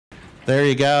There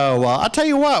you go. Well, I'll tell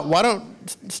you what. Why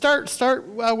don't start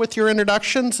with your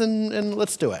introductions and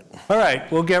let's do it. All right,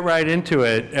 we'll get right into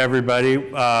it, everybody.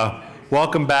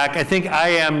 Welcome back. I think I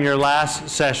am your last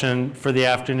session for the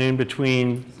afternoon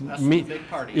between me. Big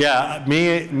party. Yeah,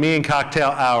 me and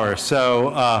cocktail hour. So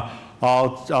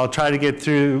I'll try to get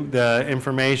through the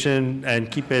information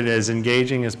and keep it as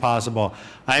engaging as possible.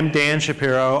 I'm Dan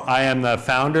Shapiro. I am the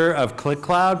founder of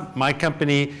ClickCloud. My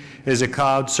company is a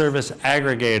cloud service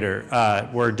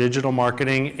aggregator. We're a digital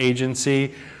marketing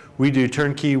agency. We do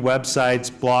turnkey websites,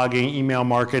 blogging, email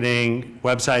marketing,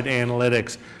 website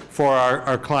analytics for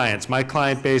our clients. My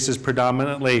client base is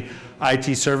predominantly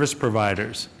IT service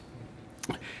providers.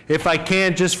 If I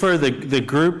can, just for the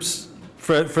groups,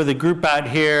 for the group out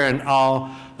here, and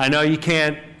I know you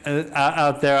can't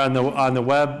out there on the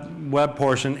web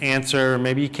portion answer,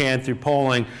 maybe you can through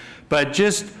polling, but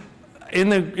just in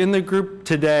the group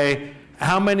today,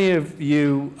 how many of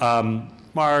you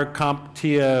are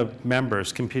CompTIA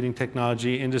members, Computing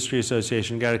Technology Industry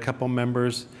Association? Got a couple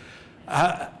members.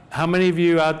 How many of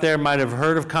you out there might have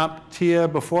heard of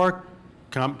CompTIA before?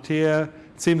 CompTIA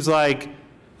seems like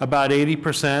about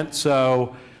 80%,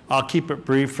 so I'll keep it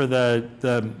brief for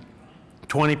the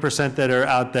 20% that are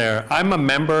out there. I'm a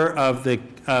member of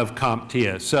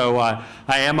CompTIA, so I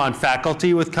am on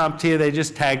faculty with CompTIA. They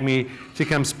just tagged me to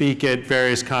come speak at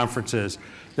various conferences.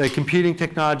 The Computing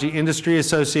Technology Industry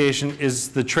Association is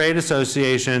the trade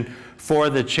association for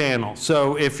the channel.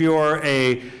 So if you're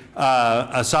a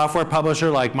software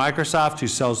publisher like Microsoft who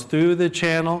sells through the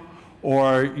channel,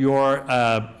 or you're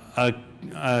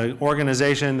an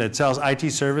organization that sells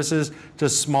IT services to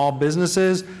small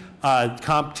businesses,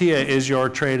 CompTIA is your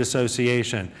trade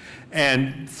association.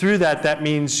 And through that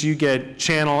means you get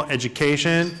channel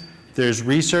education. There's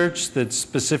research that's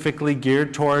specifically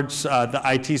geared towards the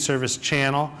IT service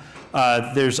channel.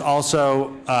 There's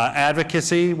also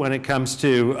advocacy when it comes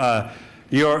to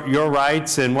your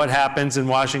rights and what happens in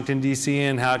Washington, D.C.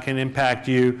 and how it can impact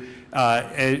you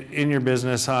in your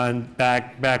business on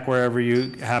back wherever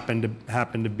you happen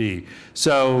to be.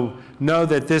 So know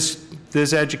that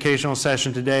this educational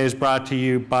session today is brought to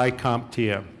you by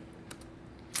CompTIA.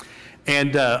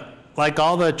 And like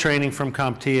all the training from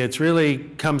CompTIA, it really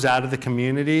comes out of the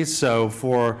community. So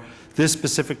for this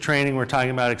specific training, we're talking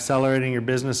about accelerating your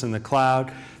business in the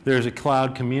cloud. There's a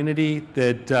cloud community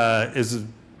that is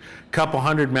couple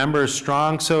hundred members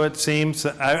strong, so it seems.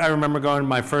 I remember going to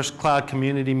my first cloud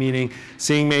community meeting,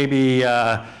 seeing maybe,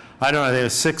 I don't know, there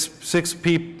was six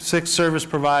service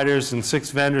providers and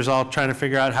 6 vendors all trying to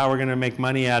figure out how we're going to make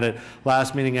money at it.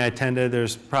 Last meeting I attended,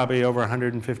 there's probably over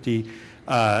 150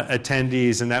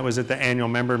 attendees, and that was at the annual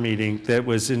member meeting that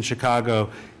was in Chicago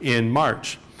in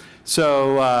March.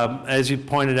 So as you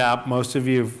pointed out, most of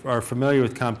you are familiar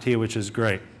with CompTIA, which is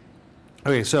great.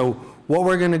 Okay, so what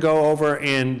we're going to go over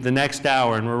in the next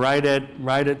hour, and we're right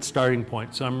at starting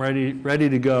point, so I'm ready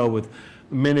to go with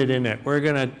a minute in it. We're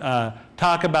going to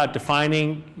talk about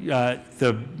defining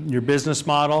your business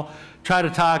model, try to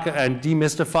talk and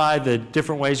demystify the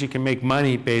different ways you can make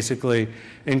money, basically,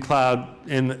 in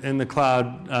the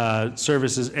cloud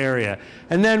services area,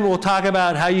 and then we'll talk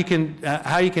about how you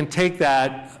can take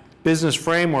that business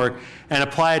framework and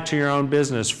apply it to your own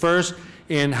business. First,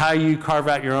 in how you carve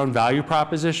out your own value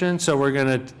proposition. So we're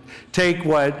going to take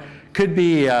what could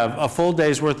be a full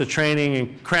day's worth of training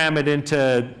and cram it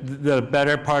into the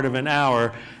better part of an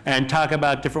hour and talk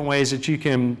about different ways that you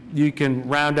can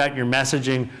round out your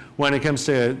messaging when it comes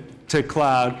to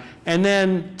cloud, and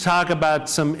then talk about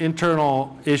some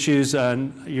internal issues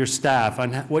on your staff,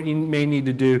 on what you may need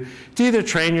to do to either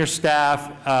train your staff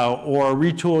or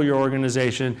retool your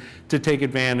organization to take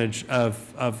advantage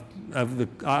of the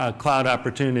cloud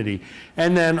opportunity.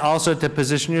 And then also to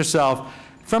position yourself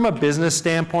from a business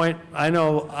standpoint. I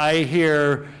know I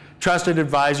hear trusted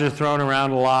advisor thrown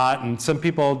around a lot, and some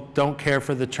people don't care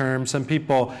for the term, some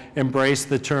people embrace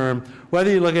the term. Whether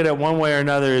you look at it one way or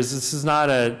another,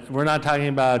 we're not talking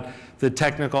about the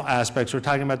technical aspects, we're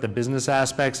talking about the business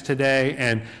aspects today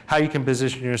and how you can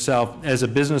position yourself as a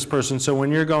business person. So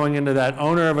when you're going into that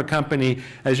owner of a company,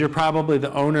 as you're probably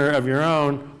the owner of your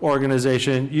own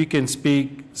organization, you can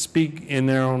speak in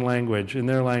their own language,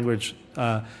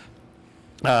 eye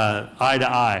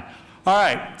to eye. All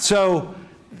right, so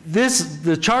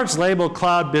the chart's labeled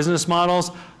cloud business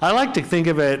models. I like to think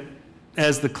of it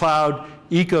as the cloud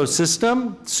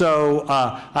ecosystem. So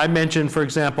I mentioned, for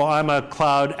example, I'm a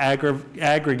cloud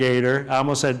aggregator. I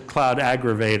almost said cloud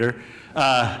aggravator.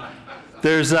 I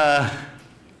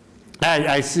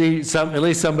see at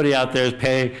least somebody out there is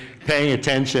paying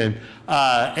attention.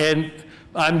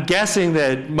 I'm guessing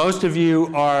that most of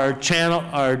you are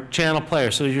channel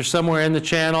players. So you're somewhere in the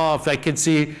channel. If I could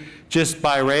see just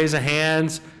by raise of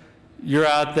hands, you're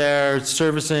out there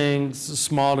servicing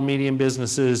small to medium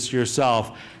businesses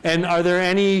yourself. And are there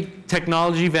any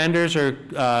technology vendors or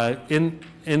in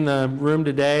the room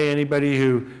today, anybody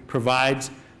who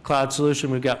provides cloud solution?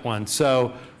 We've got one.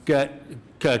 So got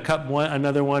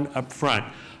another one up front.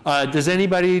 Does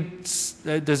anybody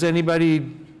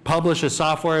publish a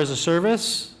software as a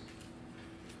service?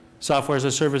 Software as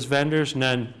a service vendors?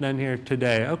 None here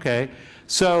today. Okay.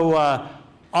 So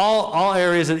all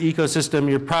areas of the ecosystem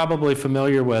you're probably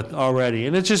familiar with already.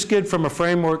 And it's just good from a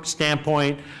framework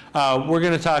standpoint. We're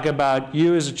going to talk about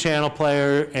you as a channel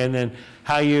player and then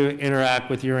how you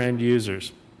interact with your end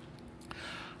users.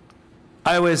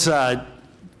 I was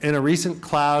in a recent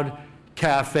Cloud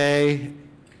Cafe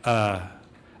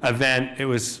event. It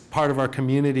was part of our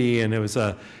community, and it was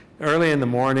early in the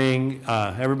morning.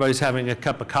 Everybody's having a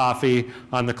cup of coffee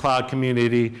on the cloud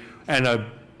community, and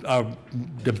a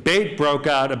debate broke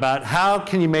out about how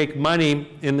can you make money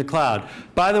in the cloud.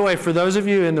 By the way, for those of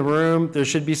you in the room, there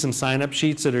should be some sign-up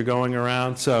sheets that are going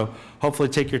around, so hopefully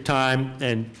take your time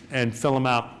and fill them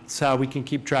out. It's how we can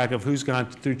keep track of who's gone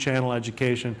through channel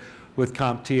education with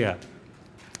CompTIA.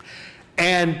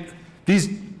 And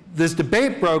this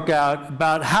debate broke out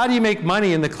about how do you make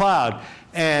money in the cloud.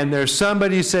 And there's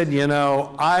somebody who said, you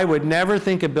know, I would never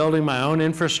think of building my own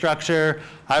infrastructure.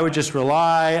 I would just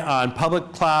rely on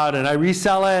public cloud, and I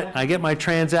resell it, I get my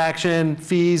transaction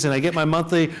fees, and I get my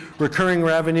monthly recurring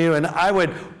revenue, and I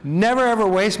would never ever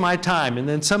waste my time. And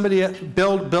then somebody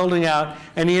building out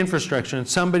any infrastructure, and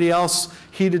somebody else,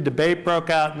 heated debate broke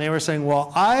out, and they were saying,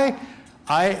 well, I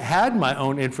had my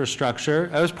own infrastructure.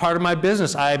 That was part of my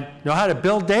business. I know how to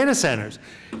build data centers.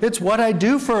 It's what I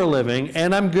do for a living,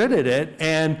 and I'm good at it.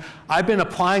 And I've been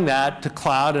applying that to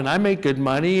cloud, and I make good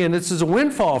money, and this is a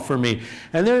windfall for me.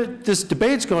 And this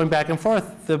debate's going back and forth.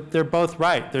 They're both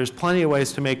right. There's plenty of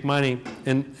ways to make money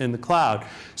in the cloud.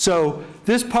 So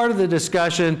this part of the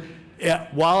discussion,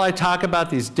 while I talk about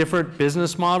these different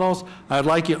business models, I'd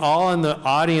like you all in the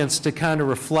audience to kind of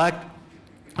reflect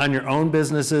on your own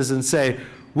businesses and say,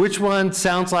 which one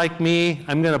sounds like me?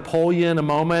 I'm going to poll you in a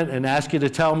moment and ask you to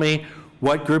tell me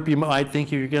what group you might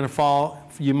think you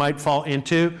might fall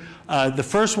into. The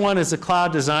first one is a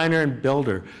cloud designer and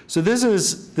builder. So this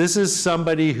is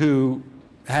somebody who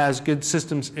has good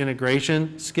systems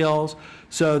integration skills.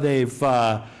 So they've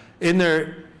in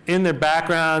their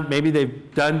background, maybe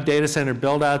they've done data center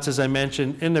build outs, as I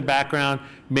mentioned. In their background,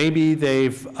 maybe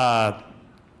they've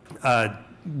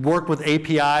work with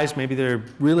APIs. Maybe they're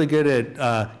really good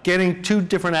at getting two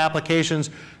different applications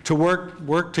to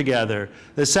work together.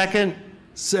 The second,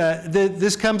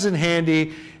 this comes in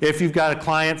handy if you've got a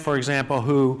client, for example,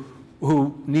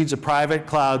 who needs a private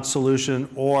cloud solution,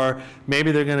 or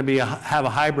maybe they're going to have a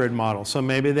hybrid model. So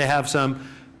maybe they have some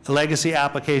legacy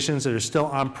applications that are still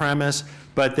on-premise,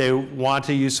 but they want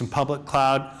to use some public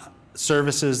cloud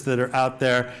services that are out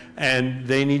there, and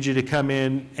they need you to come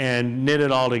in and knit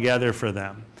it all together for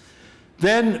them.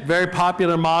 Then, very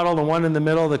popular model, the one in the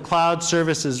middle, the cloud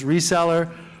services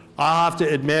reseller. I'll have to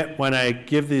admit, when I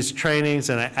give these trainings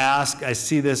and I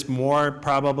see this more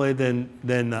probably than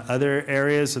the other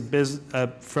areas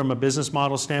of from a business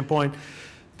model standpoint.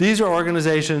 These are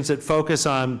organizations that focus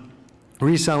on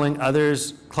reselling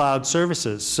others' cloud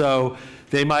services. So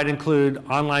they might include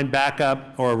online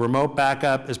backup or remote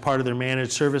backup as part of their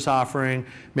managed service offering.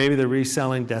 Maybe they're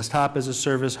reselling desktop as a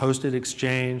service, hosted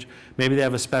exchange. Maybe they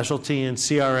have a specialty in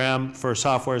CRM for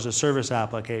software as a service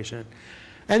application.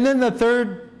 And then the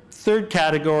third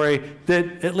category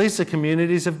that at least the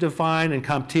communities have defined and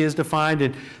CompTIA has defined,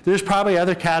 and there's probably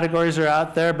other categories that are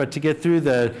out there, but to get through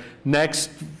the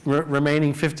next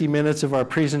remaining 50 minutes of our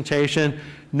presentation,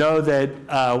 know that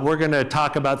we're going to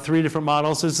talk about three different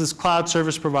models. This is cloud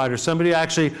service provider, somebody who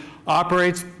actually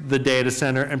operates the data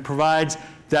center and provides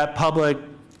that public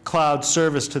cloud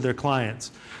service to their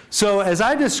clients. So as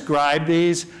I describe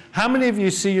these, how many of you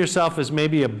see yourself as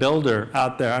maybe a builder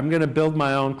out there? I'm going to build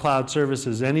my own cloud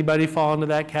services. Anybody fall into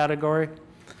that category?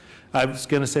 I was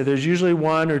going to say there's usually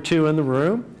one or two in the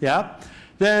room. Yeah.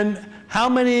 Then how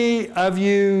many of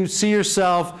you see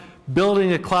yourself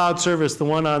building a cloud service, the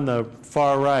one on the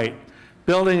far right?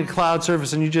 Building a cloud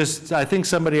service, and I think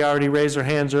somebody already raised their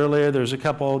hands earlier. There's a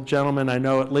couple gentlemen I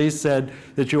know at least said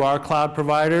that you are cloud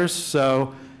providers.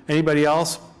 So anybody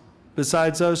else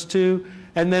besides those two?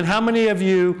 And then how many of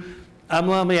you,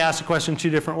 let me ask the question two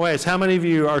different ways. How many of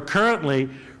you are currently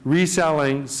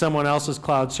reselling someone else's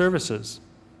cloud services?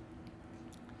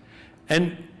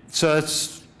 And so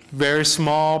it's a very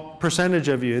small percentage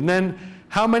of you. And then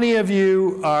how many of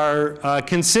you are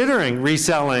considering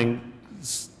reselling?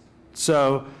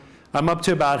 So I'm up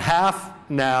to about half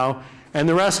now, and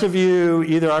the rest of you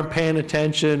either aren't paying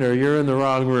attention or you're in the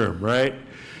wrong room, right?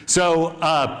 So,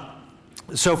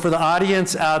 so for the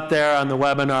audience out there on the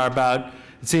webinar,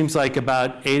 it seems like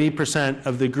about 80%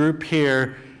 of the group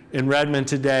here in Redmond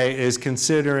today is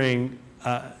considering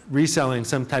reselling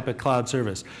some type of cloud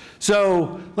service.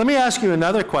 So let me ask you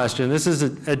another question. This is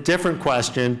a different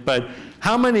question, but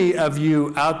how many of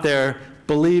you out there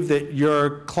believe that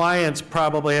your clients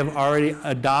probably have already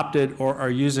adopted or are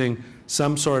using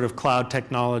some sort of cloud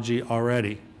technology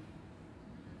already?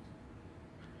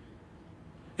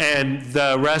 And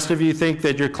the rest of you think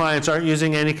that your clients aren't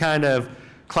using any kind of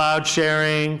cloud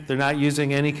sharing, they're not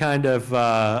using any kind of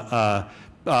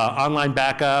online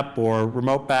backup or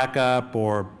remote backup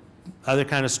or other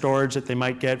kind of storage that they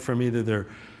might get from either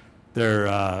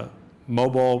their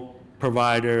mobile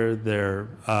provider, their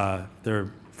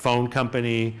phone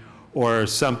company, or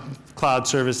some cloud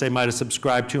service they might have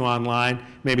subscribed to online,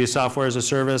 maybe a software as a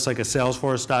service like a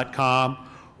Salesforce.com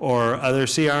or other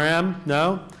CRM?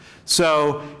 No?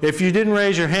 So if you didn't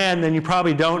raise your hand, then you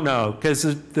probably don't know, because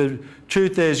the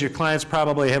truth is your clients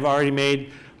probably have already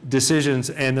made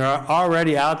decisions and they're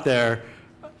already out there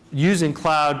using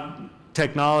cloud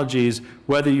technologies,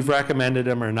 whether you've recommended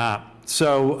them or not.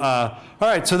 So, all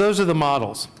right, so those are the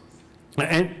models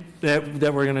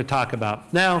that we're going to talk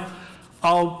about. Now,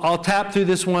 I'll tap through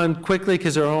this one quickly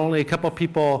because there are only a couple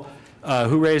people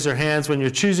who raise their hands. When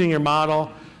you're choosing your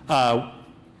model,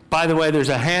 by the way, there's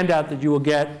a handout that you will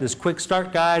get, this quick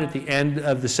start guide at the end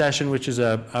of the session, which is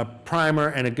a primer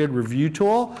and a good review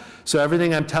tool. So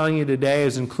everything I'm telling you today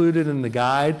is included in the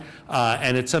guide,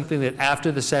 and it's something that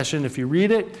after the session, if you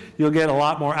read it, you'll get a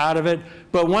lot more out of it.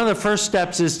 But one of the first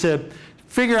steps is to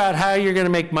figure out how you're going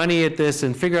to make money at this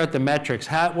and figure out the metrics.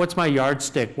 What's my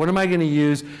yardstick? What am I going to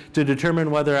use to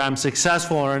determine whether I'm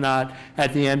successful or not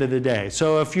at the end of the day?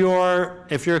 So if you're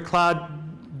a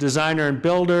cloud designer and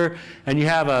builder and you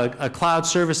have a cloud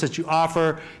service that you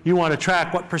offer, you want to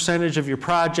track what percentage of your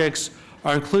projects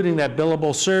are including that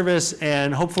billable service,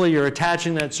 and hopefully you're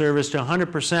attaching that service to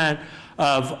 100%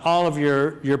 of all of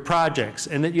your projects,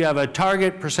 and that you have a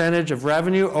target percentage of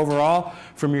revenue overall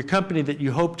from your company that you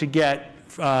hope to get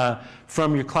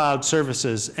from your cloud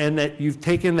services, and that you've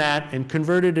taken that and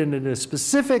converted it into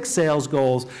specific sales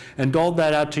goals and doled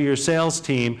that out to your sales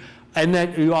team, and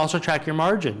that you also track your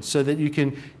margins so that you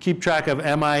can keep track of,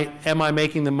 am I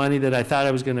making the money that I thought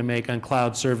I was going to make on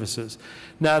cloud services?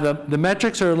 Now, the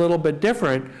metrics are a little bit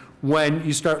different when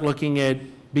you start looking at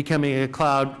becoming a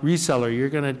cloud reseller. You're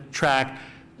going to track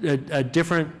a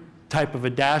different type of a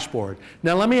dashboard.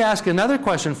 Now, let me ask another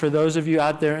question for those of you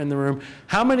out there in the room.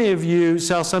 How many of you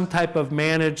sell some type of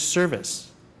managed service?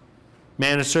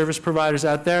 Managed service providers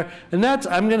out there? And that's,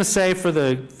 I'm going to say for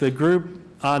the group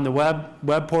on the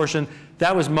web portion,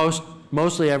 that was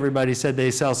mostly everybody said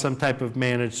they sell some type of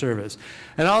managed service.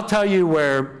 And I'll tell you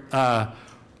where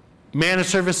managed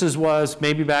services was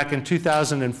maybe back in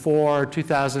 2004,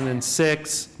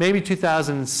 2006, maybe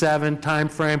 2007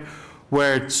 timeframe,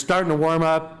 where it's starting to warm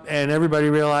up and everybody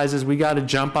realizes we got to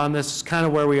jump on this. It's kind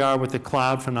of where we are with the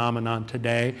cloud phenomenon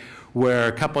today, where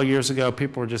a couple of years ago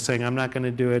people were just saying, I'm not going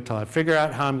to do it till I figure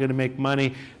out how I'm going to make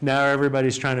money. Now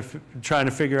everybody's trying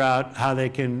to figure out how they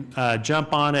can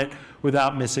jump on it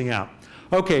without missing out.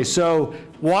 Okay, so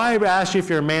why I asked you if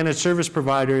you're a managed service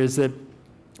provider is that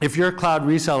if you're a cloud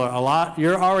reseller,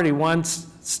 you're already one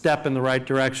step in the right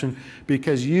direction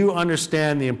because you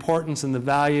understand the importance and the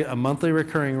value of monthly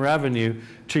recurring revenue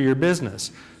to your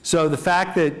business. So the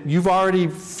fact that you've already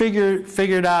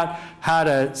figured out how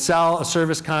to sell a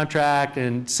service contract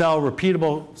and sell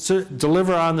repeatable,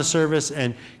 deliver on the service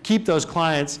and keep those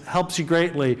clients helps you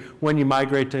greatly when you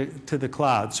migrate to the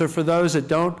cloud. So for those that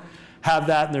don't have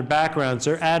that in their backgrounds,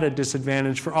 they're at a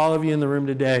disadvantage. For all of you in the room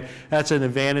today, that's an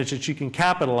advantage that you can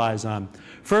capitalize on.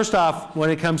 First off, when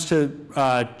it comes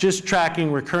to just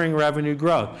tracking recurring revenue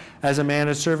growth, as a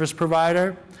managed service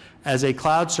provider, as a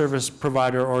cloud service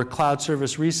provider or cloud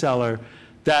service reseller,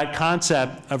 that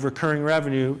concept of recurring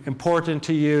revenue, important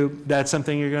to you, that's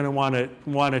something you're going to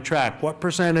want to track. What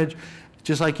percentage,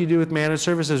 just like you do with managed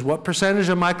services, what percentage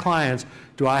of my clients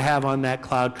do I have on that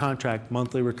cloud contract,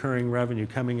 monthly recurring revenue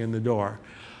coming in the door?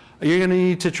 You're going to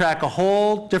need to track a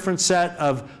whole different set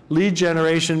of lead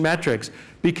generation metrics,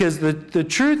 because the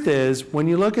truth is, when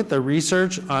you look at the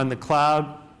research on the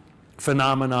cloud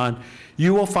phenomenon,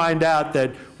 you will find out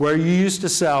that where you used to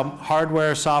sell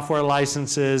hardware, software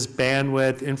licenses,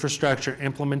 bandwidth, infrastructure,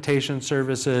 implementation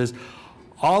services,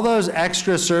 all those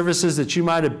extra services that you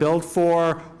might have billed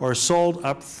for or sold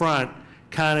up front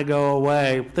kind of go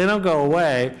away. They don't go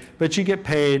away, but you get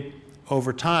paid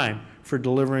over time for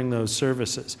delivering those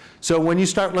services. So when you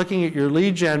start looking at your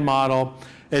lead gen model,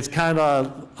 it's kind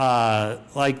of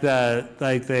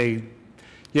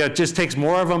it just takes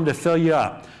more of them to fill you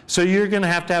up. So you're going to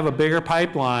have a bigger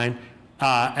pipeline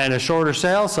and a shorter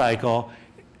sales cycle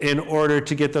in order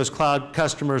to get those cloud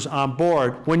customers on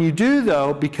board. When you do,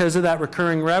 though, because of that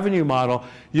recurring revenue model,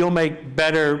 you'll make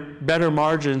better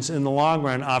margins in the long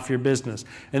run off your business.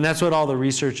 And that's what all the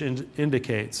research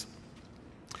indicates.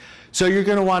 So you're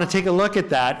going to want to take a look at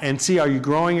that and see, are you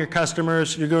growing your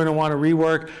customers? You're going to want to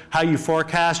rework how you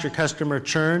forecast your customer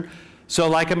churn. So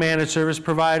like a managed service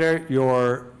provider,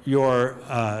 your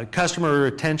customer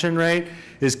retention rate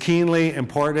is keenly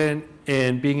important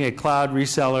in being a cloud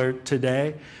reseller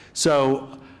today.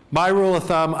 So my rule of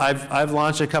thumb, I've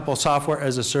launched a couple software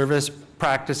as a service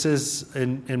practices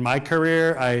in my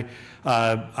career.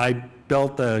 I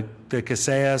built the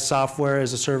Kaseya software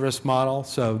as a service model.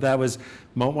 So that was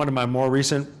one of my more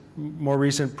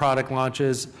recent product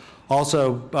launches.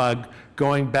 Also,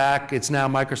 going back, it's now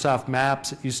Microsoft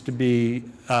Maps. It used to be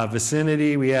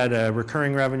Vicinity. We had a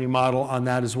recurring revenue model on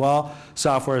that as well.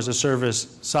 Software as a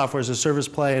service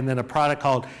play, and then a product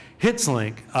called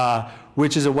HitsLink,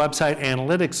 which is a website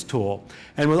analytics tool.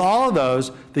 And with all of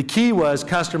those, the key was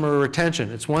customer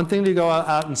retention. It's one thing to go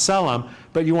out and sell them,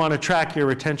 but you want to track your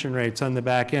retention rates on the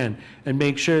back end and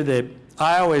make sure that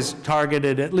I always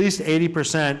targeted at least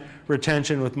 80%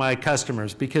 retention with my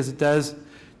customers, because it does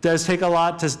take a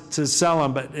lot to sell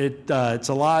them, but it's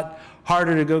a lot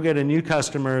harder to go get a new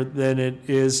customer than it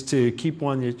is to keep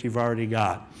one that you've already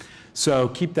got. So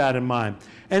keep that in mind.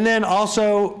 And then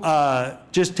also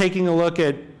just taking a look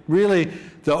at really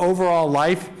the overall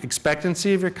life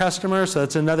expectancy of your customer. So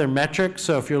that's another metric.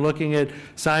 So if you're looking at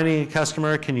signing a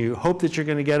customer, can you hope that you're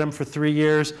going to get them for 3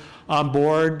 years on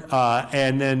board?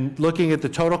 And then looking at the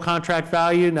total contract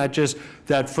value, not just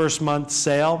that first month's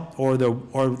sale or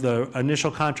the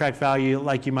initial contract value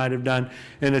like you might have done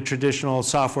in a traditional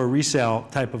software resale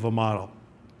type of a model.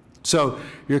 So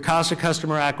your cost of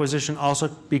customer acquisition also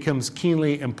becomes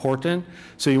keenly important.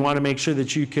 So you want to make sure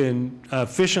that you can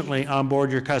efficiently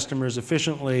onboard your customers,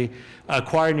 efficiently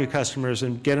acquire new customers,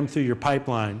 and get them through your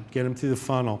pipeline, get them through the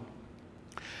funnel.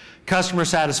 Customer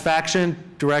satisfaction,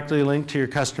 directly linked to your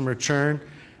customer churn.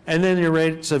 And then your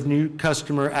rates of new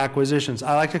customer acquisitions.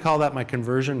 I like to call that my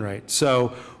conversion rate.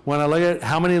 So when I look at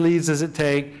how many leads does it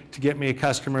take to get me a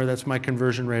customer, that's my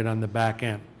conversion rate on the back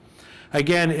end.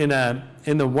 Again,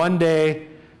 in the one-day,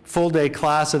 full-day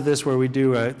class of this where we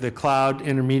do the cloud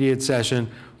intermediate session,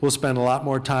 we'll spend a lot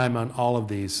more time on all of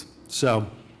these. So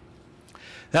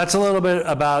that's a little bit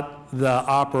about the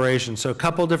operation. So a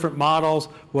couple different models.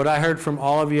 What I heard from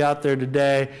all of you out there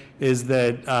today is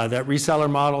that that reseller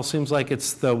model seems like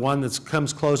it's the one that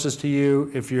comes closest to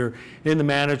you if you're in the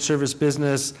managed service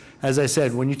business. As I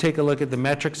said, when you take a look at the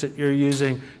metrics that you're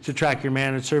using to track your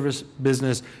managed service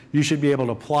business, you should be able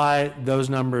to apply those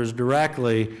numbers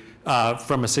directly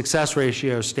from a success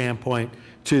ratio standpoint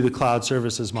to the cloud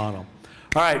services model.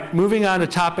 All right, moving on to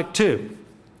topic 2.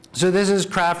 So this is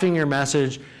crafting your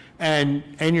message and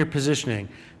your positioning.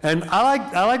 And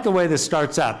I like the way this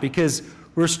starts out, because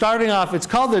we're starting off, it's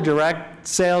called the direct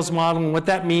sales model, and what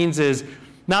that means is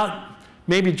not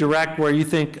maybe direct where you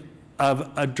think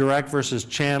of a direct versus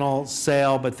channel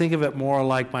sale, but think of it more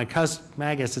like I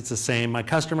guess it's the same. My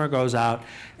customer goes out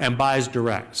and buys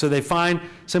direct. So they find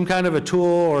some kind of a tool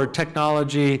or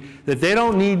technology that they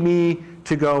don't need me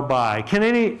to go buy. Can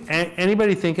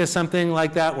anybody think of something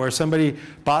like that, where somebody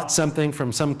bought something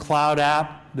from some cloud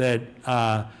app that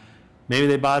maybe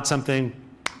they bought something,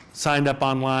 signed up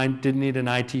online, didn't need an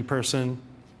IT person?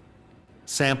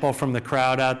 Sample from the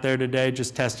crowd out there today,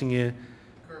 just testing you.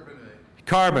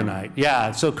 Carbonite,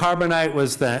 yeah. So Carbonite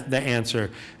was the answer.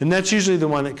 And that's usually the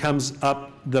one that comes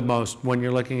up the most when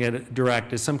you're looking at it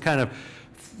direct, is some kind of,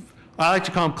 I like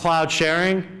to call them cloud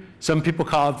sharing. Some people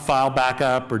call it file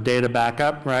backup or data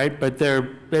backup, right? But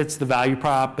it's the value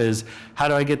prop is, how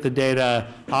do I get the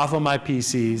data off of my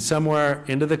PC somewhere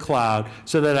into the cloud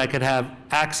so that I could have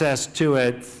access to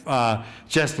it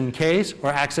just in case,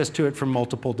 or access to it from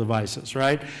multiple devices,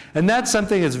 right? And that's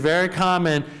something that's very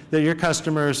common that your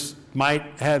customers might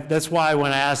have. That's why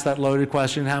when I asked that loaded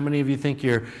question, how many of you think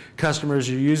your customers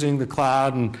are using the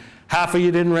cloud, and half of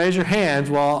you didn't raise your hands,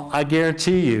 well, I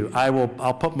guarantee you,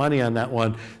 I'll put money on that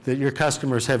one, that your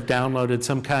customers have downloaded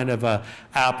some kind of a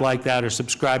app like that or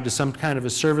subscribed to some kind of a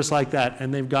service like that,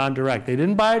 and they've gone direct. They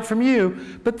didn't buy it from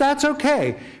you, but that's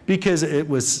okay, because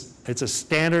it's a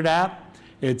standard app,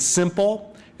 it's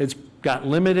simple, it's got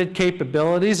limited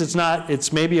capabilities.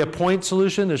 It's maybe a point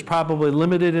solution. There's probably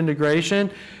limited integration.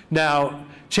 Now,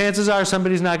 chances are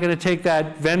somebody's not going to take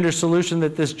that vendor solution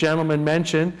that this gentleman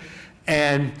mentioned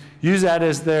and use that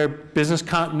as their business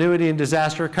continuity and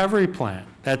disaster recovery plan.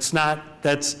 That's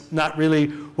not really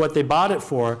what they bought it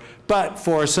for. But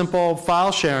for simple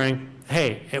file sharing,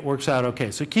 hey, it works out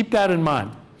okay. So keep that in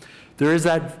mind. There is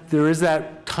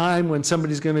that time when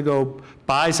somebody's going to go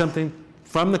buy something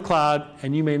from the cloud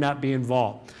and you may not be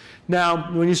involved.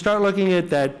 Now, when you start looking at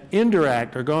that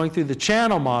indirect or going through the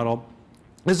channel model,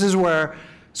 this is where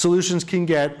solutions can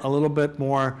get a little bit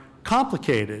more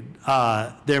complicated.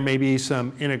 There may be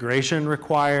some integration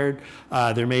required.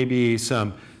 There may be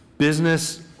some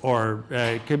business or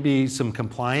it could be some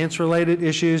compliance-related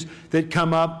issues that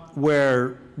come up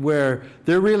where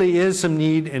there really is some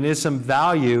need and is some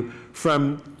value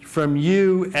from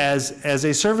you as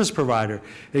a service provider.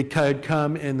 It could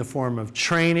come in the form of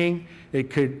training.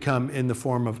 It could come in the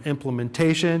form of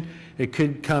implementation. It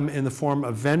could come in the form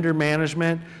of vendor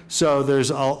management. So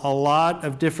there's a lot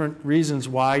of different reasons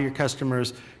why your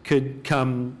customers could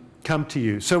come to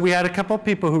you. So we had a couple of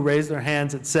people who raised their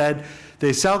hands that said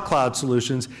they sell cloud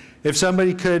solutions. If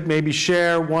somebody could maybe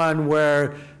share one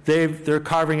where they're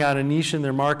carving out a niche in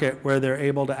their market where they're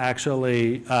able to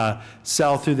actually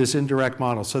sell through this indirect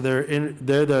model. So they're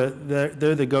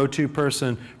the go-to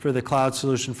person for the cloud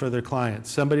solution for their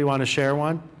clients. Somebody want to share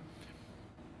one?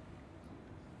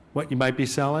 What you might be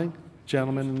selling?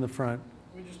 Gentleman in the front.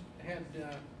 We just had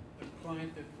a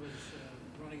client that was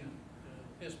running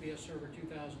a SBS Server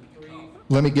 2003.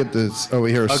 Let me get this over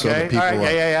here so the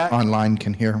people online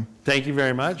can hear him. Thank you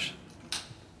very much.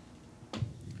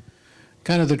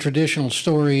 Kind of the traditional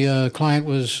story. Client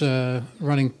was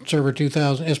running Server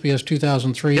 2000, SBS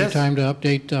 2003. Yes. Time to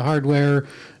update the hardware.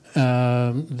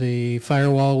 The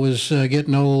firewall was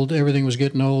getting old. Everything was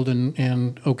getting old.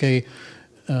 And okay,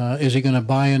 is he going to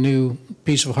buy a new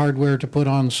piece of hardware to put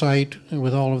on site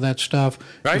with all of that stuff?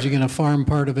 Right. Is he going to farm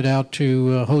part of it out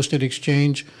to Hosted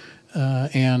Exchange?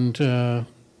 And in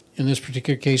this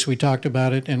particular case, we talked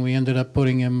about it, and we ended up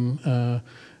putting him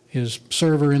his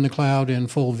server in the cloud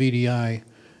and full VDI.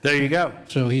 There you go.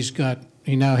 So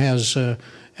he now has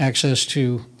access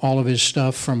to all of his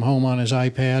stuff from home on his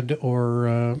iPad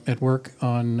or at work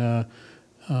on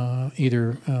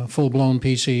either full-blown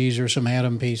PCs or some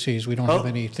Atom PCs. We don't have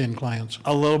any thin clients.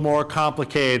 A little more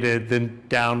complicated than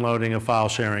downloading a file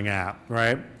sharing app,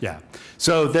 right? Yeah.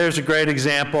 So there's a great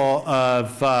example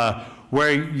of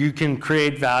where you can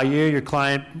create value. Your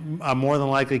client more than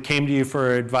likely came to you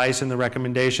for advice and the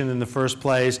recommendation in the first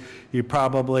place. You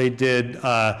probably did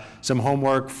some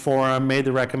homework for them, made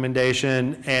the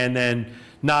recommendation, and then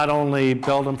not only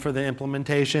billed them for the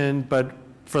implementation, but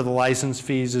for the license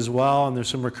fees as well, and there's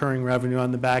some recurring revenue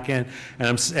on the back end.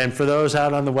 And for those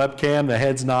out on the webcam, the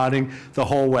head's nodding the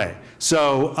whole way.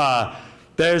 So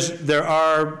there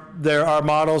are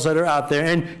models that are out there,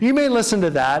 and you may listen to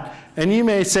that, and you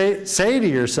may say to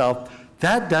yourself,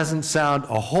 that doesn't sound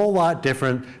a whole lot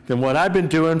different than what I've been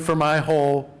doing for my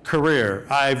whole career.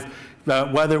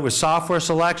 Whether it was software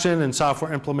selection and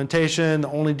software implementation, the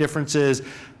only difference is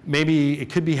maybe it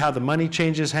could be how the money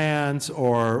changes hands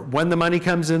or when the money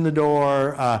comes in the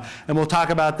door. And we'll talk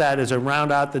about that as I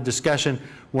round out the discussion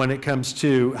when it comes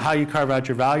to how you carve out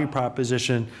your value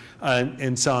proposition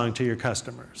in selling to your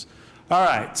customers. All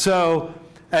right, so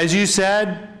as you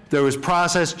said, there was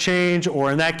process change,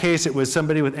 or in that case, it was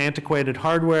somebody with antiquated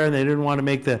hardware and they didn't want to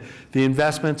make the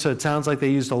investment, so it sounds like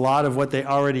they used a lot of what they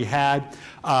already had,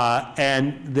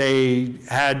 and they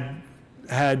had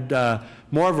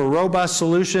more of a robust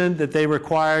solution that they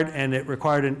required, and it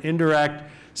required an indirect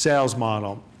sales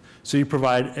model. So you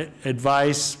provide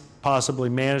advice, possibly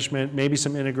management, maybe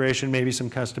some integration, maybe some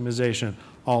customization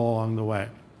all along the way.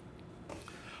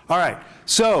 All right,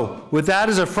 so with that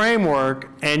as a framework,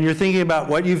 and you're thinking about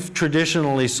what you've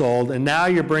traditionally sold, and now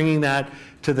you're bringing that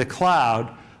to the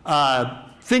cloud,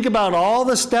 think about all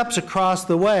the steps across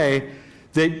the way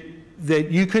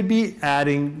that you could be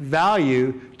adding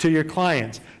value to your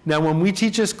clients. Now, when we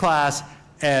teach this class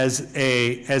as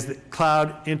the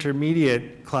cloud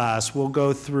intermediate class, we'll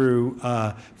go through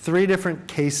 3 different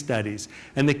case studies.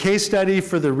 And the case study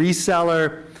for the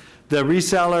reseller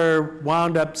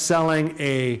wound up selling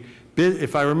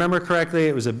if I remember correctly,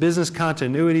 it was a business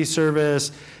continuity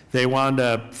service. They wound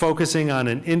up focusing on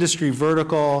an industry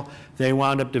vertical. They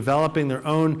wound up developing their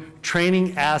own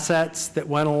training assets that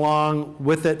went along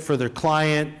with it for their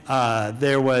client.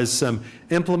 There was some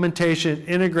implementation,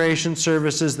 integration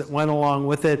services that went along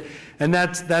with it. And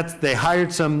they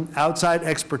hired some outside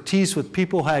expertise with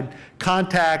people who had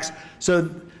contacts. So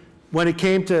when it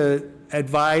came to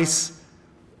advice,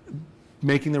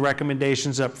 making the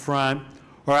recommendations up front,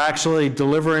 or actually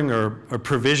delivering or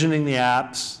provisioning the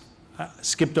apps,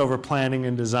 skipped over planning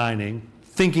and designing,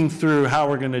 thinking through how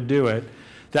we're going to do it,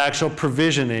 the actual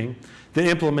provisioning, the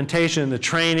implementation, the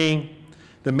training,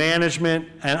 the management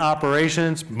and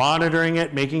operations, monitoring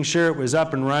it, making sure it was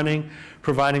up and running,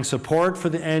 providing support for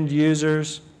the end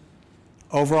users,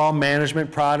 overall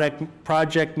management,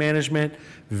 project management,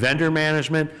 vendor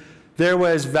management. There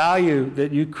was value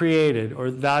that you created or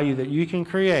value that you can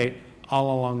create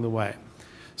all along the way.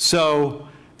 So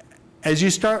as you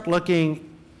start looking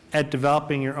at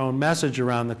developing your own message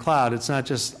around the cloud, it's not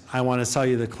just I want to sell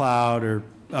you the cloud or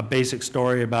a basic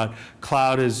story about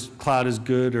cloud is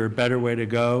good or a better way to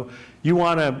go. You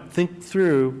want to think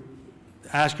through,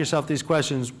 ask yourself these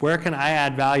questions: where can I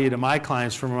add value to my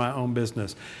clients from my own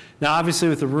business? Now, obviously,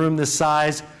 with a room this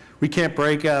size, we can't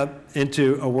break up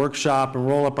into a workshop and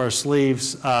roll up our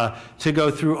sleeves to go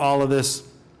through all of this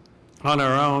on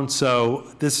our own.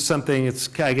 So this is something,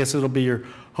 I guess it'll be your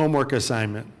homework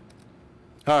assignment.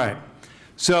 All right,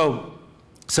 so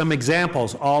some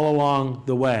examples all along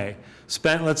the way.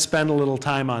 Let's spend a little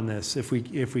time on this if we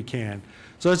can.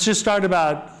 So let's just start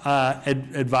about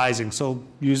advising. So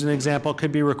use an example. It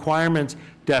could be requirements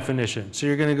definition. So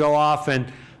you're going to go off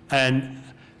and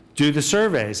do the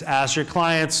surveys. Ask your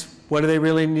clients, what do they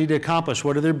really need to accomplish?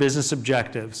 What are their business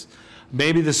objectives?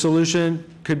 Maybe the solution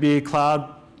could be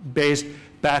cloud-based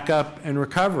backup and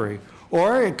recovery.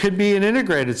 Or it could be an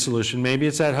integrated solution. Maybe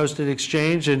it's that hosted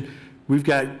exchange, and we've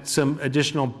got some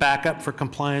additional backup for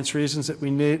compliance reasons that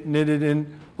we knitted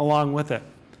in along with it.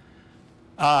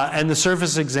 And the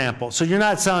Surface example. So you're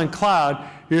not selling cloud,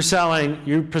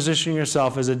 you're positioning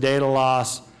yourself as a data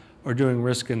loss or doing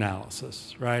risk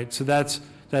analysis, right? So that's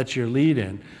your lead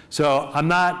in. So I'm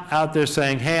not out there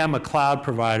saying, hey, I'm a cloud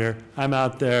provider. I'm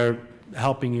out there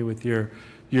helping you with your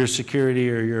security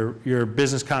or your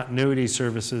business continuity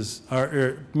services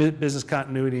or business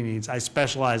continuity needs. I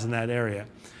specialize in that area.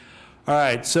 All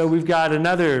right, so we've got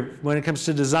another when it comes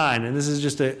to design, and this is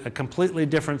just a completely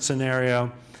different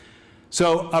scenario.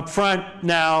 So up front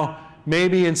now,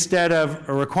 maybe instead of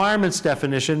a requirements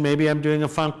definition, maybe I'm doing a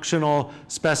functional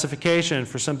specification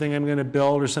for something I'm going to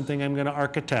build or something I'm going to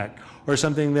architect or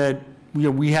something that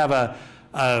we have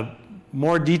a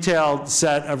more detailed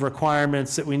set of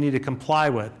requirements that we need to comply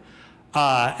with.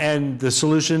 And the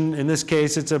solution, in this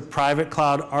case, it's a private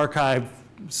cloud archive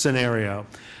scenario.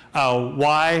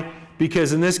 Why?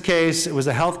 Because in this case, it was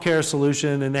a healthcare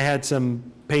solution and they had some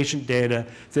patient data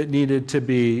that needed to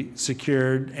be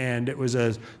secured, and it was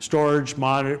a storage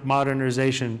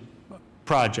modernization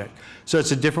project. So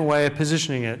it's a different way of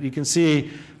positioning it. You can see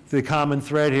the common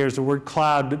thread here is the word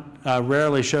cloud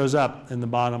rarely shows up in the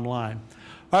bottom line.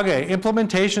 Okay,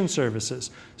 implementation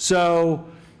services. So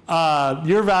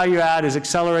your value add is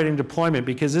accelerating deployment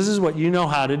because this is what you know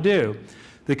how to do.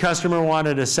 The customer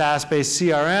wanted a SaaS-based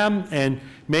CRM, and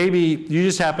maybe you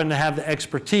just happen to have the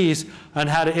expertise on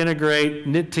how to integrate,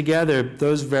 knit together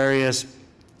those various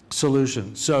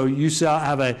solutions. So you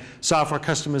have a software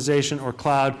customization or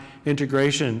cloud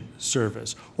integration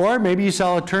service. Or maybe you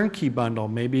sell a turnkey bundle.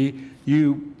 Maybe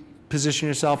you position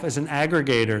yourself as an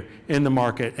aggregator in the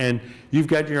market, and you've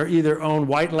got your either own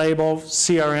white label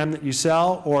CRM that you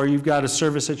sell, or you've got a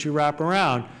service that you wrap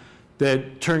around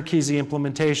that turnkeys the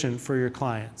implementation for your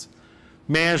clients.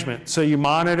 Management, so you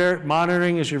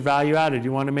monitoring is your value added.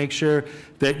 You want to make sure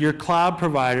that your cloud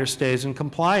provider stays in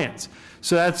compliance.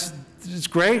 So it's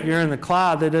great you're in the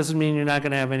cloud. That doesn't mean you're not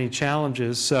going to have any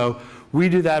challenges. So we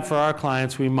do that for our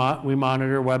clients. We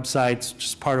monitor websites,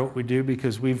 just part of what we do,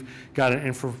 because we've got an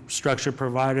infrastructure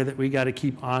provider that we got to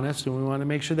keep honest, and we want to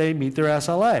make sure they meet their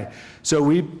SLA. So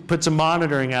we put some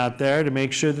monitoring out there to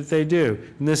make sure that they do.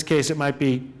 In this case, it might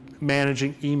be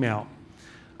managing email,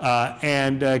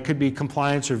 and it could be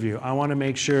compliance review. I want to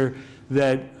make sure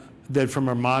that from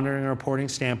a monitoring and reporting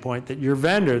standpoint, that your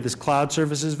vendor, this cloud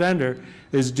services vendor,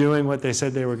 is doing what they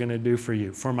said they were going to do for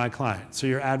you, for my client. So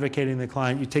you're advocating the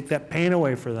client. You take that pain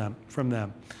away from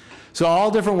them. So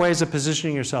all different ways of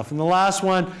positioning yourself. And the last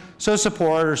one, so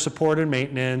support and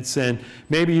maintenance, and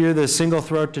maybe you're the single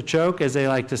throat to choke, as they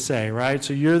like to say, right?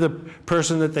 So you're the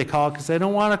person that they call because they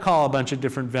don't want to call a bunch of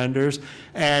different vendors,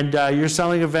 and you're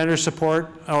selling a vendor support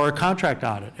or a contract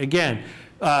audit. Again,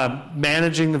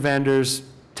 managing the vendors,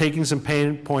 taking some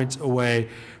pain points away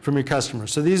from your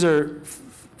customers. So these are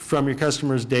from your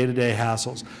customers' day-to-day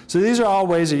hassles. So these are all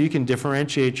ways that you can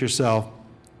differentiate yourself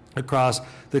across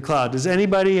the cloud. Does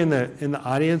anybody in the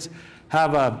audience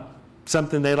have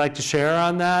something they'd like to share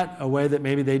on that, a way that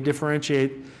maybe they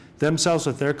differentiate themselves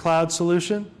with their cloud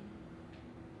solution?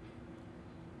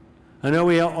 I know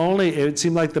it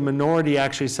seemed like the minority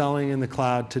actually selling in the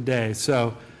cloud today.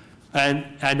 So, and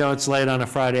I know it's late on a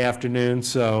Friday afternoon,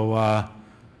 so I'll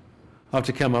have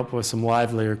to come up with some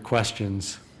livelier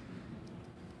questions.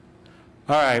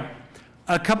 All right,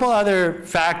 a couple other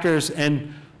factors,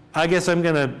 and I guess I'm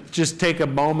going to just take a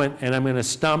moment and I'm going to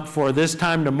stump for this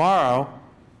time tomorrow.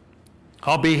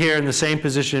 I'll be here in the same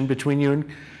position between you and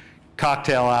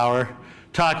cocktail hour,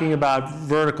 talking about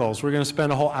verticals. We're going to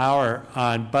spend a whole hour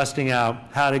on busting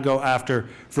out how to go after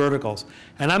verticals.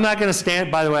 And I'm not going to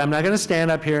stand, by the way, I'm not going to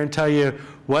stand up here and tell you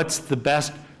what's the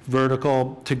best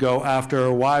vertical to go after,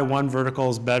 or why one vertical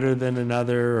is better than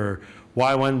another, or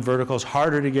why one vertical is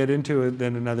harder to get into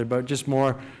than another, but just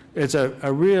more, it's a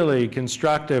really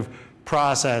constructive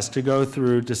process to go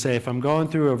through to say, if I'm going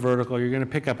through a vertical, you're going to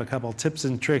pick up a couple tips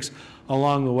and tricks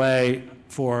along the way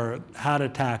for how to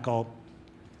tackle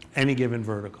any given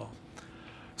vertical.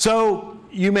 So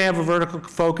you may have a vertical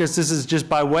focus. This is just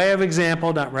by way of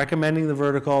example, not recommending the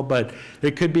vertical, but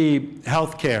it could be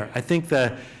healthcare. I think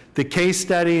the case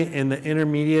study in the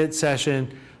intermediate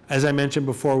session, as I mentioned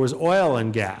before, was oil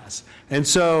and gas. And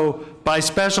so by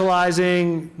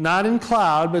specializing, not in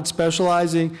cloud, but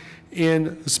specializing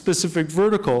in a specific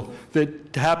vertical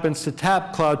that happens to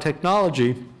tap cloud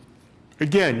technology,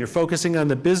 again, you're focusing on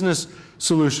the business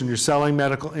solution. You're selling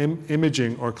medical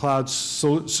imaging or cloud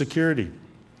security,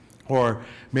 or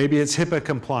maybe it's HIPAA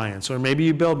compliance, or maybe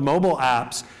you build mobile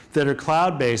apps that are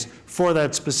cloud-based for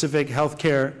that specific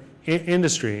healthcare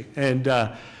industry. And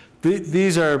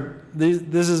this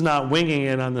is not winging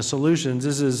it on the solutions.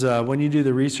 This is when you do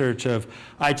the research of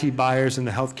IT buyers in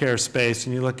the healthcare space,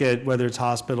 and you look at whether it's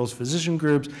hospitals, physician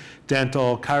groups,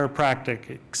 dental,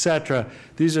 chiropractic, et cetera.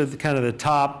 These are kind of the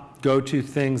top go-to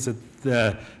things that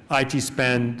the IT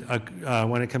spend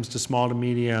when it comes to small to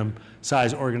medium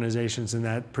size organizations in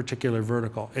that particular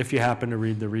vertical, if you happen to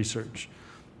read the research.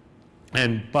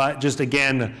 But just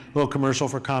again, a little commercial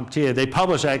for CompTIA, they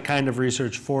publish that kind of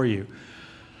research for you.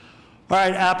 All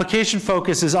right, application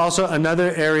focus is also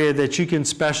another area that you can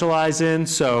specialize in.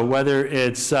 So whether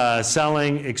it's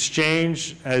selling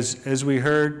Exchange, as we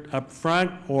heard up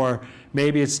front, or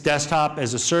maybe it's desktop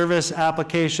as a service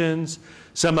applications,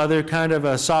 some other kind of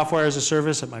a software as a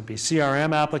service. It might be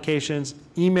CRM applications,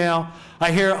 email. I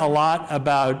hear a lot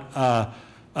about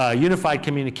unified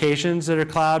communications that are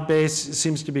cloud-based. It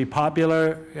seems to be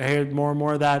popular. I hear more and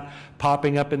more of that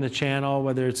popping up in the channel,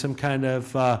 whether it's some kind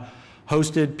of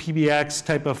hosted PBX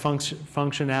type of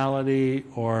functionality,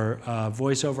 or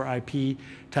voice over IP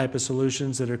type of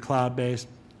solutions that are cloud-based.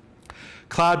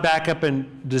 Cloud backup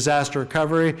and disaster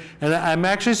recovery. And I'm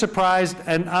actually surprised,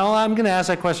 and I'm going to ask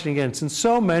that question again. Since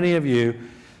so many of you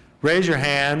raise your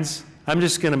hands, I'm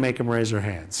just going to make them raise their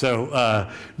hands. So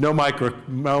no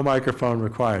microphone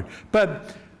required.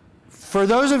 But for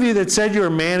those of you that said you were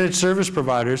managed service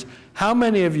providers, how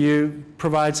many of you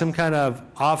provide some kind of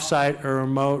offsite or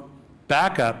remote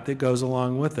backup that goes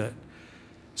along with it?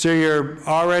 So you're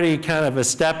already kind of a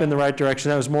step in the right direction.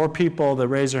 There was more people that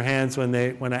raised their hands when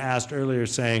I asked earlier,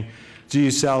 saying, do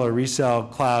you sell or resell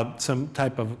cloud, some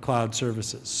type of cloud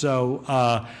services? So,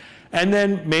 and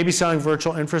then maybe selling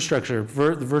virtual infrastructure.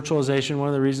 The virtualization, one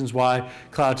of the reasons why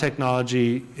cloud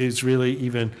technology is really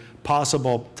even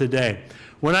possible today.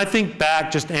 When I think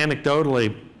back, just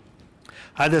anecdotally,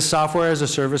 I had this software as a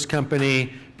service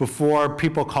company before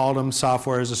people called them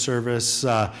software as a service,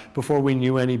 before we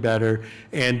knew any better.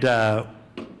 And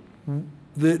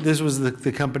this was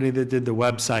the company that did the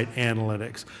website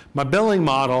analytics. My billing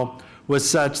model was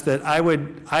such that I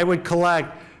would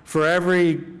collect for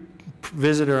every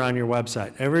visitor on your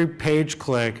website. Every page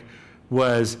click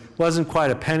wasn't quite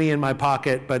a penny in my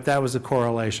pocket, but that was a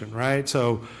correlation, right?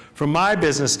 So from my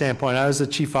business standpoint, I was the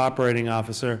chief operating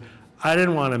officer. I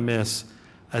didn't want to miss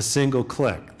a single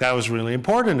click. That was really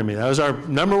important to me. That was our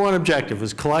 #1 objective,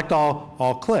 was collect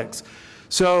all clicks.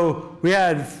 So we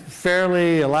had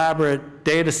fairly elaborate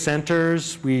data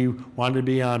centers. We wanted to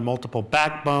be on multiple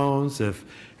backbones. If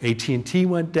AT&T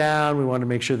went down, we wanted to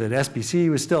make sure that SBC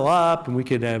was still up and we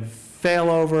could have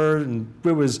failover. And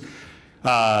it was,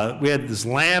 we had this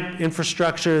LAMP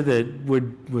infrastructure that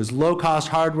was low-cost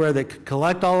hardware that could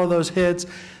collect all of those hits.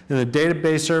 And the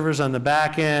database servers on the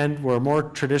back end were more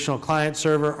traditional client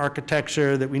server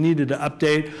architecture that we needed to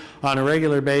update on a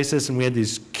regular basis. And we had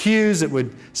these queues that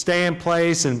would stay in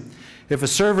place. And if a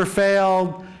server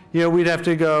failed, we'd have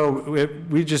to go,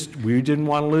 we didn't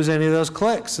want to lose any of those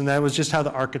clicks. And that was just how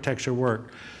the architecture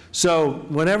worked. So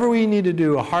whenever we need to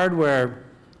do a hardware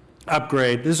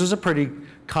upgrade, this was a pretty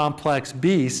complex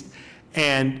beast,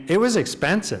 and it was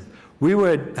expensive. We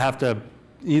would have to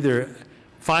either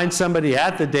find somebody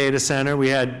at the data center. We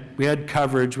had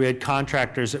coverage, we had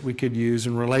contractors that we could use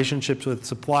and relationships with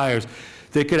suppliers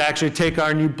that could actually take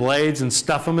our new blades and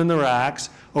stuff them in the racks.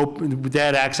 They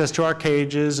had access to our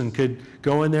cages and could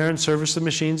go in there and service the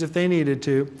machines if they needed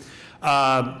to.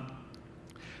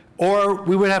 Or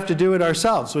we would have to do it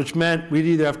ourselves, which meant we'd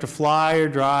either have to fly or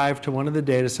drive to one of the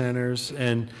data centers,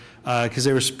 and because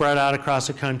they were spread out across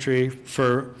the country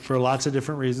for lots of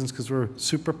different reasons, because we're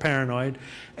super paranoid,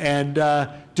 and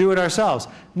do it ourselves.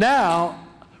 Now,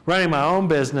 running my own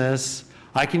business,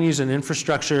 I can use an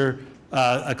infrastructure,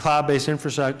 a cloud-based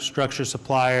infrastructure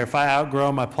supplier. If I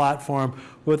outgrow my platform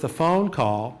with a phone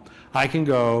call, I can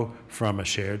go from a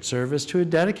shared service to a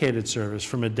dedicated service,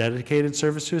 from a dedicated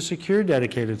service to a secure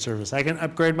dedicated service. I can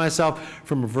upgrade myself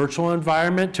from a virtual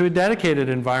environment to a dedicated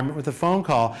environment with a phone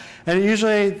call. And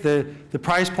usually the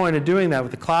price point of doing that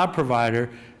with the cloud provider,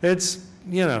 it's,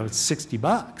 you know, it's 60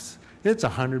 bucks. It's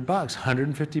 100 bucks,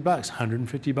 150 bucks,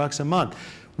 150 bucks a month.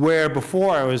 Where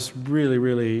before it was really,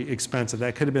 really expensive.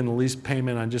 That could have been the least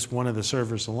payment on just one of the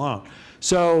servers alone.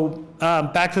 So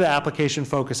back to the application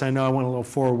focus. I know I went a little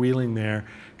four-wheeling there,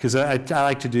 because I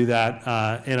like to do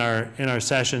that in our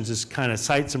sessions, is kind of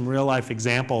cite some real-life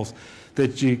examples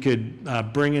that you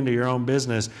could bring into your own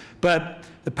business. But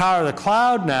the power of the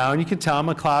cloud now, and you can tell I'm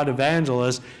a cloud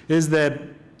evangelist, is that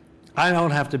I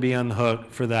don't have to be on the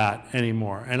hook for that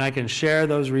anymore. And I can share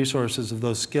those resources of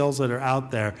those skills that are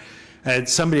out there.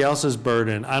 It's somebody else's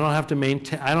burden. I don't have to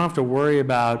maintain, I don't have to worry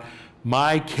about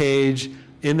my cage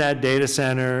in that data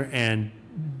center, and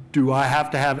do I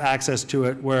have to have access to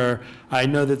it, where I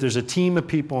know that there's a team of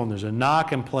people and there's a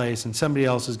NOC in place and somebody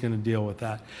else is going to deal with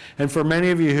that. And for many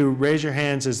of you who raise your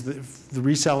hands as the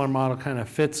reseller model kind of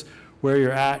fits where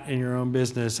you're at in your own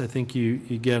business, I think you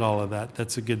get all of that.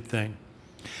 That's a good thing.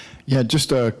 Yeah,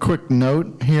 just a quick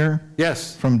note here.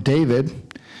 Yes. From David.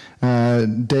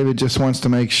 David just wants to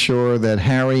make sure that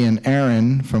Harry and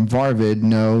Aaron from Varvid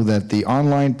know that the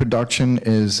online production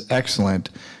is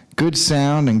excellent. Good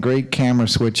sound and great camera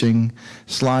switching.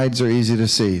 Slides are easy to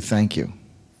see. Thank you.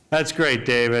 That's great,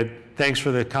 David. Thanks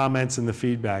for the comments and the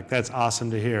feedback. That's awesome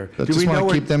to hear. I just want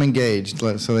to keep them engaged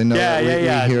so they know that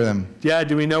we hear them. Yeah,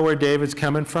 do we know where David's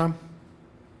coming from?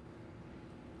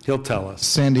 He'll tell us.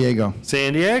 San Diego.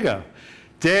 San Diego.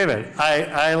 David,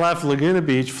 I left Laguna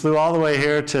Beach, flew all the way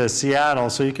here to Seattle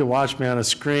so you could watch me on a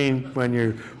screen when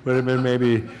you would have been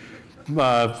maybe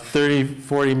 30,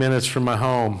 40 minutes from my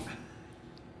home.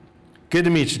 Good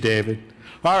to meet you, David.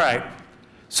 All right,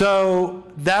 so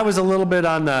that was a little bit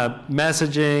on the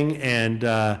messaging, and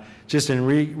just in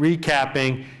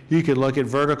recapping, you could look at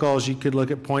verticals, you could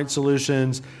look at point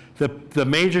solutions. The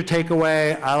major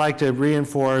takeaway I like to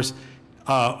reinforce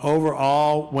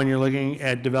overall, when you're looking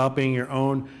at developing your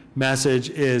own message,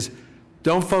 is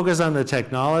don't focus on the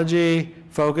technology,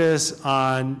 focus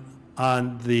on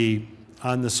the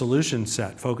solution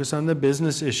set, focus on the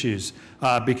business issues,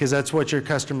 because that's what your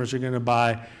customers are going to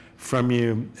buy from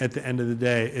you at the end of the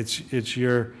day. It's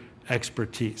your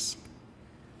expertise.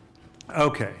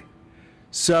 Okay,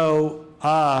 so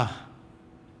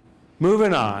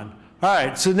moving on. All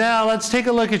right, so now let's take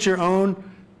a look at your own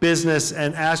business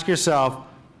and ask yourself,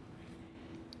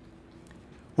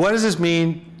 what does this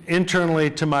mean internally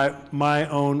to my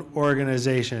own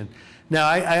organization? Now,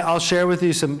 I'll share with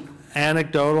you some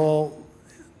anecdotal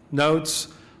notes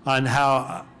on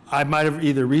how I might have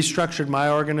either restructured my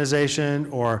organization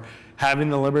or having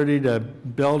the liberty to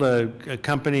build a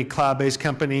company, cloud-based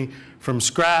company from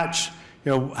scratch.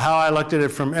 You know, how I looked at it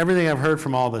from everything I've heard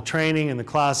from all the training and the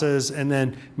classes, and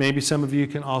then maybe some of you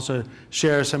can also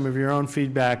share some of your own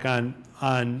feedback on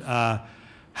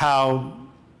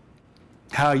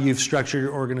how you've structured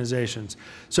your organizations.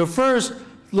 So first,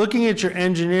 looking at your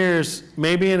engineers,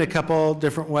 maybe in a couple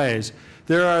different ways.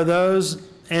 There are those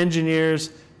engineers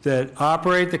that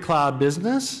operate the cloud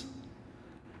business,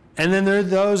 and then there are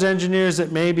those engineers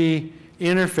that maybe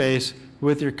interface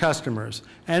with your customers.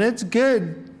 And it's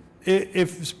good,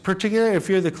 particularly if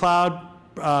you're the cloud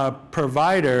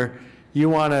provider, you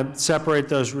want to separate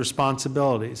those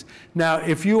responsibilities. Now,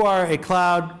 if you are a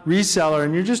cloud reseller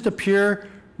and you're just a pure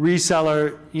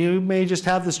reseller, you may just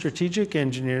have the strategic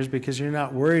engineers because you're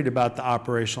not worried about the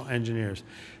operational engineers.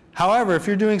 However, if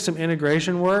you're doing some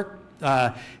integration work,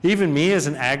 even me as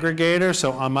an aggregator,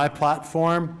 so on my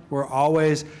platform, we're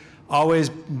always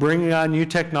bringing on new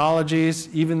technologies,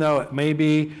 even though it may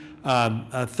be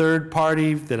a third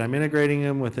party that I'm integrating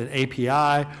them with an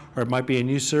API, or it might be a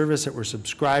new service that we're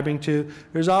subscribing to.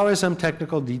 There's always some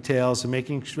technical details, and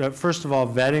making sure, first of all,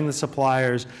 vetting the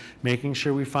suppliers, making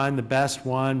sure we find the best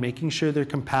one, making sure they're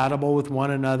compatible with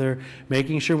one another,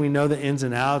 making sure we know the ins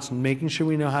and outs, and making sure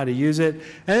we know how to use it,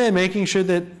 and then making sure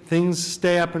that things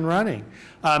stay up and running.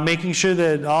 Making sure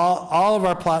that all of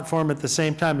our platform at the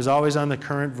same time is always on the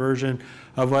current version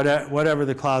of whatever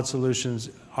the cloud solutions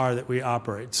are that we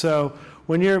operate. So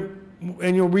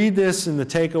and you'll read this in the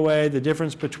takeaway, the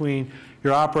difference between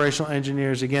your operational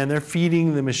engineers, again, they're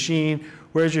feeding the machine,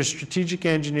 whereas your strategic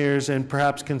engineers and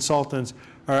perhaps consultants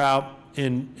are out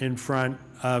in front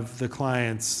of the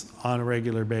clients on a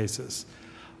regular basis.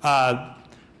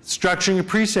 Structuring a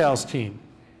pre-sales team.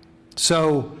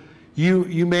 So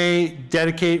you may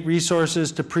dedicate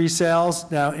resources to pre-sales.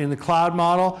 Now, in the cloud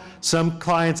model, some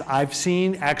clients I've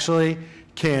seen actually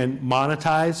can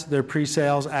monetize their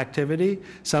pre-sales activity.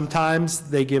 Sometimes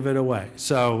they give it away.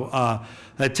 So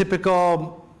a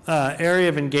typical area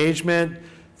of engagement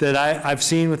that I've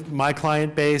seen with my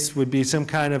client base would be some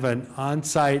kind of an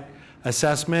on-site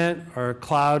assessment or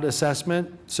cloud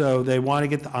assessment. So they want to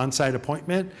get the on-site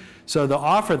appointment. So they'll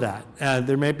offer that.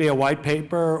 There may be a white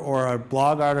paper or a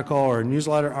blog article or a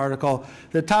newsletter article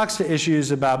that talks to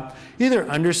issues about either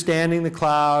understanding the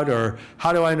cloud, or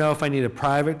how do I know if I need a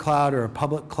private cloud or a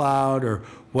public cloud, or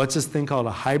what's this thing called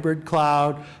a hybrid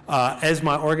cloud? Is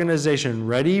my organization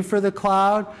ready for the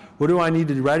cloud? What do I need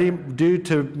to do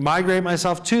to migrate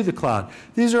myself to the cloud?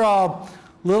 These are all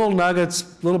little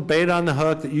nuggets, little bait on the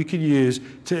hook that you could use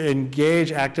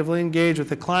to actively engage with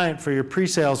the client for your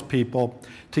pre-sales people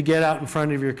to get out in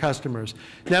front of your customers.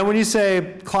 Now, when you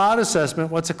say cloud assessment,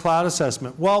 what's a cloud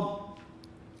assessment? Well,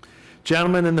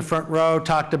 gentleman in the front row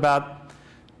talked about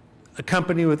a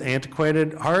company with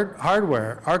antiquated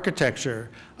hardware, architecture.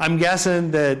 I'm guessing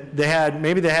that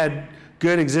maybe they had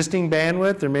good existing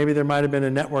bandwidth, or maybe there might have been a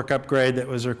network upgrade that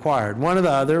was required. One or the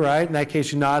other, right? In that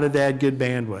case, you nodded, they had good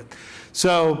bandwidth.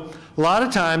 So a lot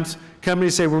of times,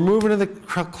 companies say, we're moving to the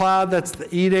cloud, that's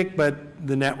the edict, but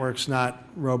the network's not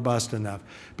robust enough.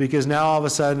 Because now all of a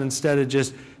sudden, instead of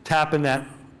just tapping that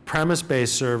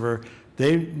premise-based server,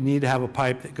 they need to have a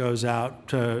pipe that goes out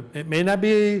to, it might not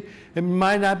be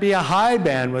a high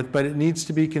bandwidth, but it needs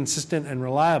to be consistent and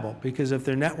reliable. Because if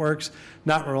their network's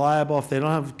not reliable, if they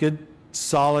don't have good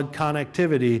solid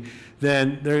connectivity,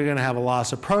 then they're going to have a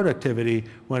loss of productivity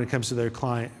when it comes to their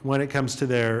client, when it comes to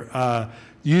their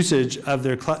usage of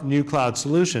their new cloud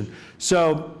solution.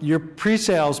 So your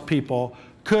pre-sales people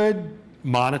could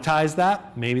monetize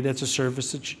that. Maybe that's a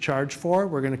service that you charge for.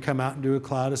 We're going to come out and do a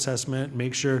cloud assessment,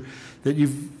 make sure that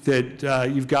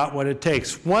you've got what it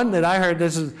takes. One that I heard,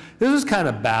 this is kind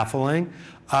of baffling.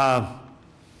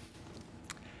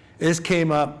 This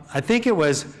came up, I think it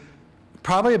was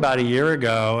probably about a year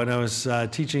ago, and I was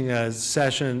teaching a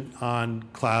session on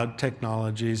cloud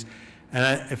technologies.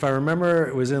 And if I remember,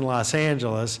 it was in Los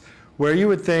Angeles, where you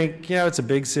would think, it's a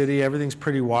big city, everything's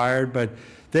pretty wired, but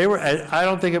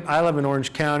I live in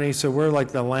Orange County, so we're like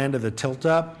the land of the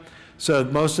tilt-up. So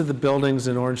most of the buildings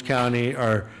in Orange County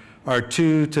are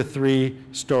 2 to 3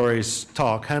 stories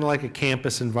tall, kind of like a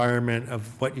campus environment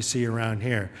of what you see around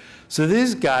here. So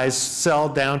these guys sell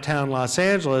downtown Los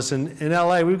Angeles, and in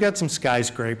LA, we've got some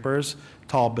skyscrapers,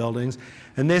 tall buildings,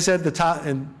 and they said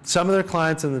some of their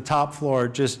clients in the top floor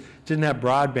just didn't have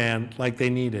broadband like they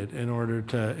needed in order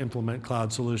to implement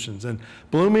cloud solutions, and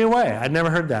blew me away. I'd never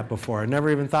heard that before. I never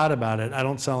even thought about it. I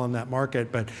don't sell in that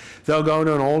market, but they'll go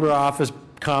into an older office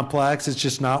complex, it's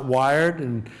just not wired,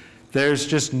 and there's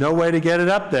just no way to get it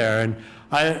up there. And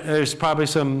there's probably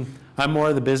I'm more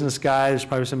of the business guy. There's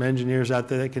probably some engineers out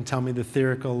there that can tell me the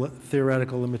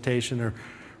theoretical limitation, or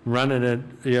running it,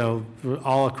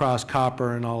 all across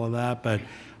copper and all of that. But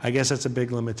I guess that's a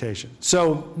big limitation.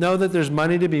 So know that there's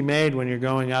money to be made when you're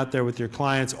going out there with your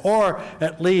clients, or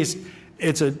at least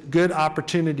it's a good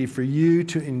opportunity for you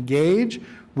to engage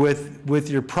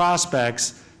with your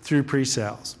prospects through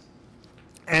pre-sales.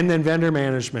 And then vendor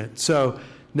management. So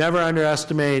never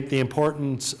underestimate the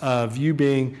importance of you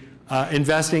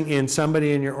investing in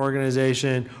somebody in your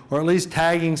organization, or at least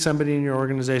tagging somebody in your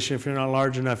organization if you're not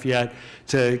large enough yet,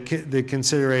 to the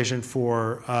consideration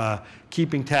for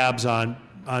keeping tabs on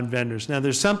vendors. Now,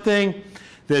 there's something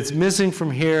that's missing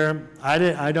from here.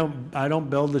 I don't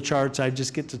build the charts. I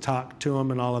just get to talk to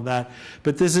them and all of that.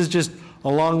 But this is just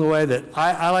along the way that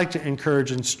I like to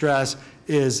encourage and stress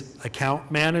is account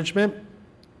management.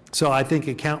 So I think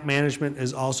account management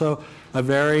is also a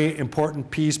very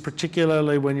important piece,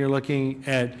 particularly when you're looking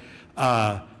at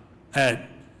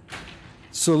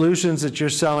solutions that you're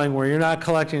selling where you're not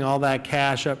collecting all that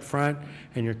cash up front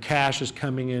and your cash is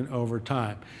coming in over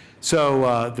time.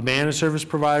 So the managed service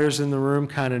providers in the room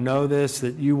kind of know this,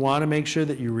 that you want to make sure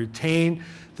that you retain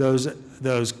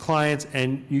those clients,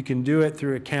 and you can do it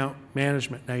through account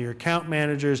management. Now, your account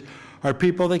managers are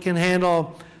people that can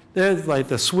handle, they're like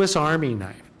the Swiss Army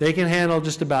knife. They can handle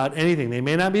just about anything. They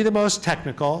may not be the most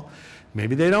technical.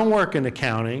 Maybe they don't work in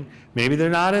accounting. Maybe they're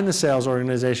not in the sales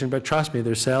organization, but trust me,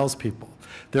 they're salespeople.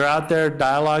 They're out there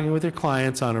dialoguing with their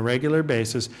clients on a regular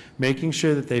basis, making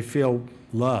sure that they feel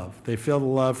love. They feel the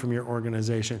love from your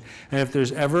organization. And if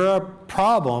there's ever a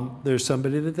problem, there's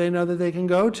somebody that they know that they can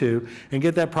go to and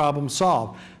get that problem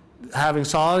solved. Having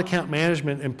solid account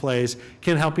management in place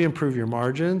can help you improve your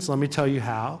margins. Let me tell you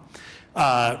how.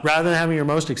 Rather than having your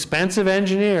most expensive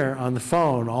engineer on the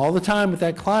phone all the time with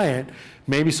that client,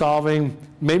 maybe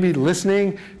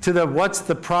listening to what's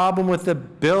the problem with the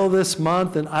bill this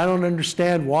month and I don't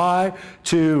understand why,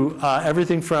 to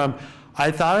everything from,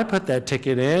 I thought I put that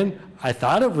ticket in, I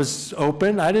thought it was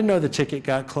open, I didn't know the ticket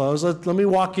got closed. Let me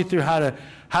walk you through how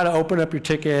to open up your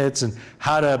tickets and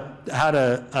how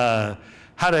to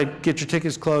get your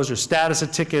tickets closed or status a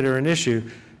ticket or an issue.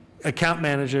 Account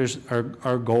managers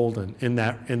are golden in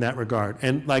that regard.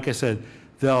 And like I said,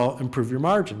 they'll improve your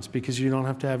margins because you don't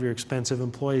have to have your expensive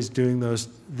employees doing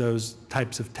those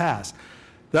types of tasks.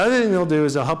 The other thing they'll do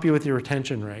is they'll help you with your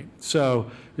retention rate.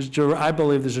 So I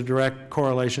believe there's a direct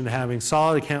correlation to having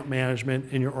solid account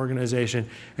management in your organization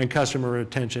and customer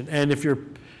retention. And if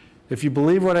you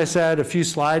believe what I said a few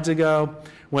slides ago,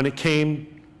 when it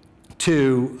came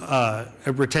to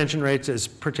retention rates, as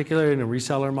particularly in a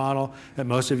reseller model, that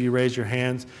most of you raised your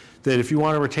hands, that if you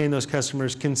want to retain those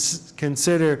customers,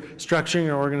 consider structuring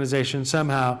your organization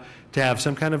somehow to have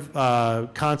some kind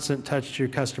of constant touch to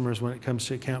your customers when it comes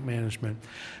to account management.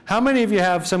 How many of you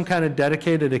have some kind of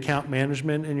dedicated account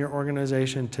management in your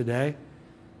organization today?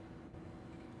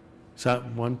 Is that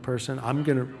one person? I'm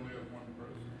going to...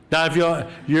 Now, if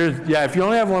you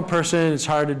only have one person, it's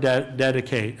hard to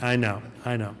dedicate. I know.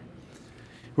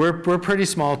 We're pretty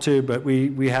small too, but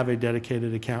we have a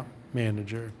dedicated account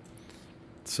manager.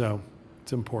 So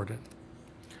it's important.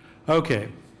 Okay.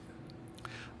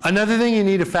 Another thing you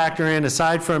need to factor in,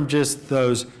 aside from just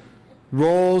those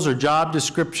roles or job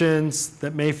descriptions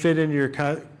that may fit into your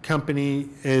company,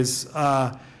 is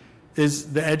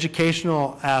the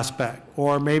educational aspect,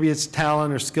 or maybe it's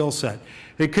talent or skill set.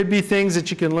 It could be things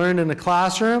that you can learn in the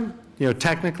classroom,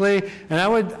 technically. And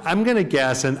I'm going to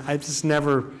guess, and I just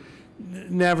never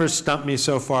stumped me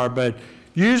so far, but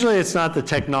usually it's not the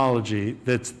technology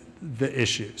that's the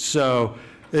issue. So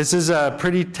this is a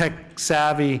pretty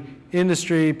tech-savvy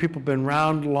industry. People have been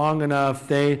around long enough.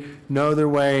 They know their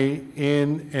way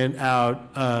in and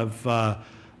out of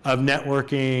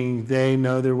networking. They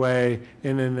know their way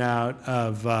in and out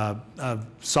of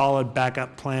solid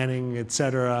backup planning, et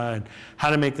cetera, and how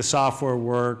to make the software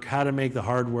work, how to make the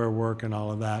hardware work, and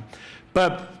all of that.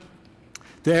 But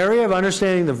the area of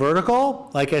understanding the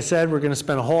vertical, like I said, we're going to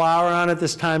spend a whole hour on it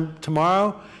this time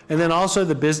tomorrow, and then also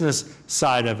the business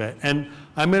side of it. And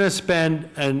I'm going to spend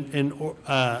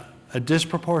a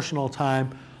disproportional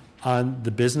time on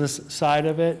the business side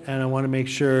of it, and I want to make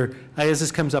sure, I guess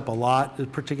this comes up a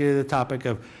lot, particularly the topic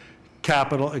of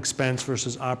capital expense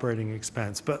versus operating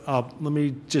expense. But let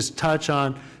me just touch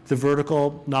on the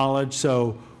vertical knowledge.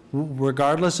 So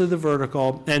regardless of the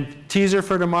vertical, and teaser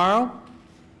for tomorrow,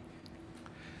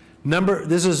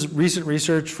 this is recent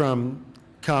research from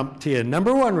CompTIA.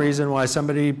 Number one reason why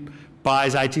somebody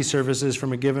buys IT services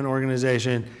from a given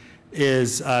organization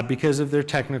is because of their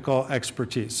technical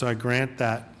expertise. So I grant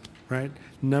that, right?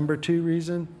 Number two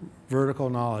reason, vertical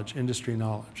knowledge, industry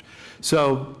knowledge.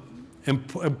 So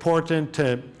important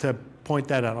to point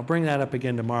that out. I'll bring that up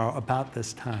again tomorrow about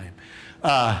this time.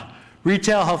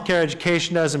 Retail, healthcare,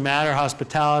 education, doesn't matter,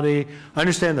 hospitality.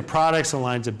 Understand the products and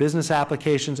lines of business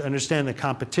applications. Understand the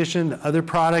competition, the other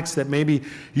products that maybe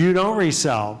you don't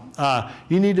resell.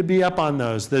 You need to be up on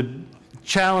those. The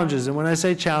challenges, and when I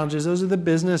say challenges, those are the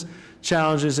business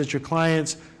challenges that your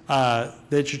clients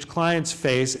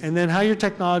face, and then how your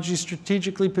technology is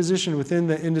strategically positioned within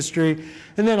the industry,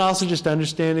 and then also just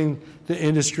understanding the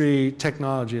industry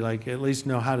technology, like at least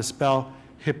know how to spell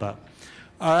HIPAA.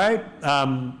 All right.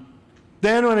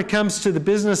 Then when it comes to the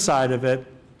business side of it,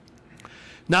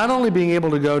 not only being able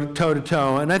to go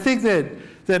toe-to-toe, and I think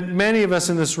that many of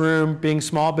us in this room, being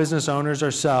small business owners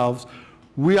ourselves,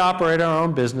 we operate our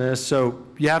own business, so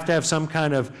you have to have some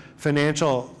kind of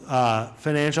financial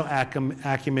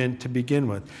acumen to begin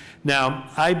with. Now,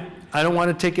 I don't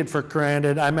want to take it for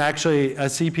granted. I'm actually a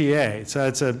CPA,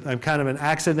 so I'm kind of an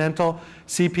accidental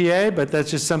CPA, but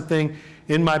that's just something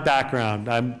in my background.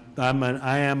 I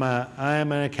am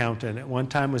an accountant. At one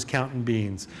time was counting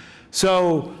beans.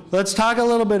 So let's talk a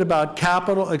little bit about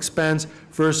capital expense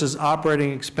versus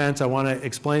operating expense. I want to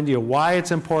explain to you why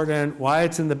it's important, why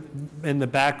it's in the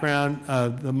background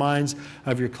of the minds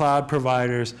of your cloud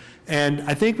providers. And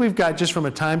I think we've got, just from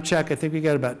a time check, I think we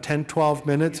got about 10, 12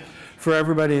 minutes for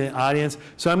everybody in the audience.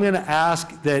 So I'm going to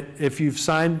ask that if you've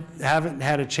haven't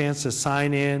had a chance to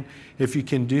sign in, if you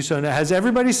can do so now. Has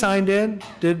everybody signed in?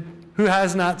 Who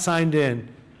has not signed in?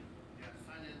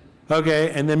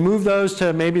 Okay, and then move those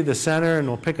to maybe the center and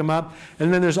we'll pick them up.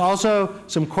 And then there's also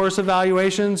some course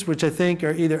evaluations, which I think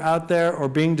are either out there or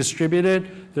being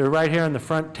distributed. They're right here on the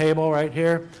front table right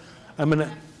here.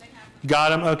 Got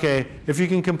them? Okay. If you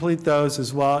can complete those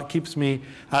as well, it keeps me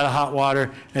out of hot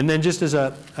water. And then just as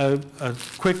a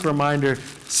quick reminder,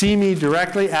 see me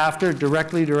directly after,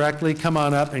 directly, come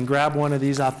on up and grab one of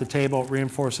these off the table. It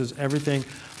reinforces everything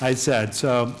I said.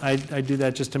 So I do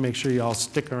that just to make sure you all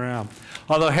stick around.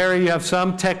 Although, Harry, you have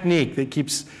some technique that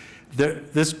keeps,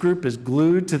 this group is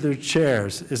glued to their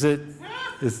chairs.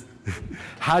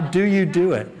 How do you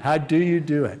do it? How do you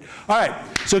do it? All right,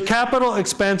 so capital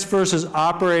expense versus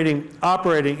operating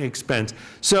expense.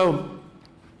 So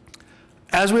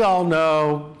as we all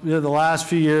know, the last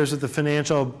few years of the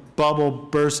financial bubble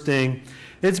bursting,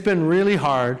 it's been really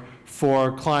hard for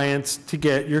your clients to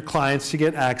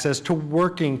get access to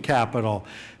working capital.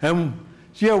 And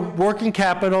working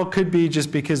capital could be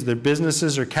just because their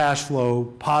businesses are cash flow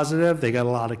positive. They got a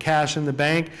lot of cash in the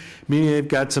bank, meaning they've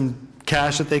got some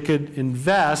cash that they could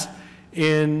invest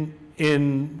in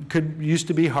used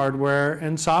to be hardware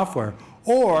and software.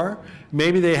 Or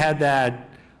maybe they had that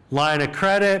line of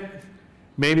credit,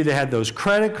 maybe they had those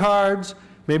credit cards,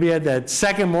 maybe they had that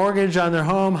second mortgage on their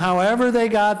home. However they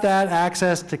got that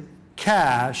access to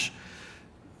cash,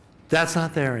 that's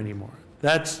not there anymore.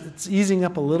 It's easing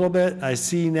up a little bit, I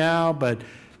see now, but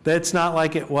that's not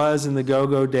like it was in the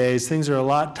go-go days. Things are a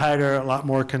lot tighter, a lot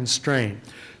more constrained.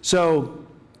 So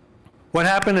what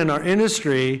happened in our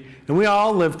industry, and we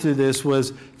all lived through this,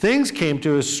 was things came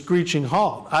to a screeching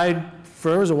halt.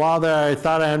 There was a while there, I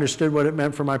thought I understood what it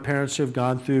meant for my parents to have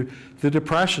gone through the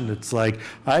Depression. It's like,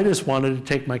 I just wanted to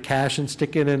take my cash and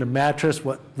stick it in a mattress,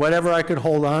 whatever I could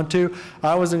hold on to.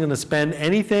 I wasn't going to spend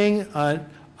anything on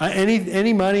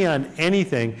any money on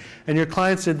anything. And your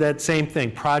clients did that same thing.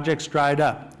 Projects dried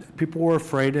up. People were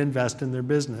afraid to invest in their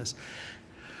business.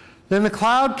 Then the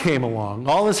cloud came along,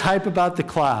 all this hype about the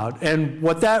cloud. And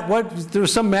there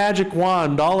was some magic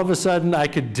wand, all of a sudden I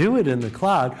could do it in the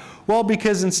cloud. Well,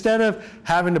 because instead of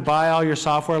having to buy all your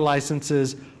software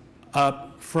licenses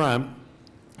up front,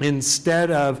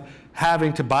 instead of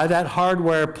having to buy that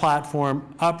hardware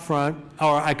platform up front,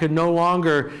 or I could no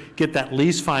longer get that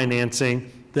lease financing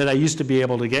that I used to be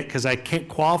able to get because I can't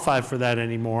qualify for that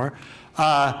anymore.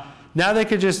 Now they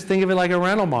could just think of it like a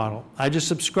rental model. I just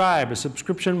subscribe, a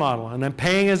subscription model, and I'm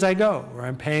paying as I go, or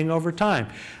I'm paying over time.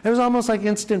 It was almost like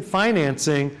instant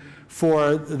financing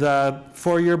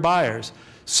for your buyers.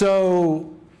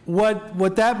 So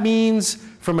what that means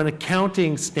from an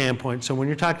accounting standpoint, so when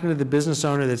you're talking to the business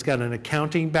owner that's got an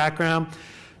accounting background,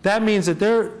 that means that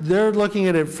they're looking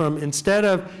at it from, instead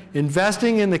of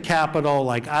investing in the capital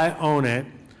like I own it,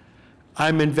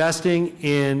 I'm investing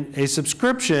in a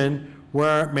subscription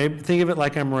where maybe think of it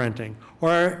like I'm renting.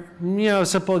 Or, a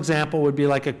simple example would be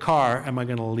like a car. Am I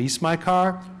going to lease my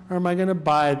car or am I going to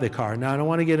buy the car? Now, I don't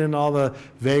want to get into all the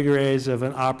vagaries of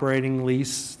an operating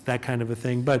lease, that kind of a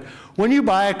thing. But when you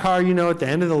buy a car, at the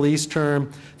end of the lease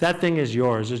term, that thing is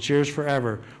yours. It's yours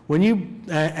forever.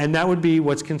 And that would be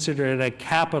what's considered a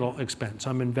capital expense.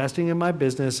 I'm investing in my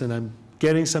business and I'm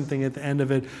getting something at the end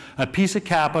of it, a piece of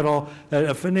capital that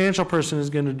a financial person is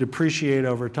going to depreciate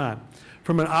over time.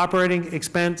 From an operating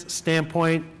expense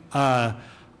standpoint, we have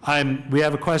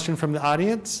a question from the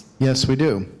audience. Yes, we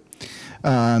do.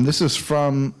 This is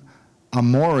from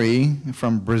Amori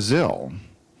from Brazil.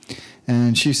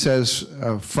 And she says,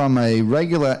 from a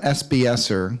regular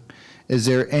SBSer, is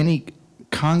there any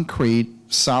concrete,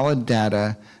 solid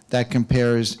data that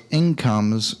compares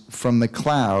incomes from the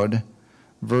cloud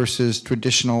versus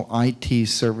traditional IT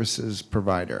services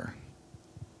provider?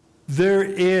 There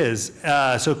is.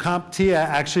 So CompTIA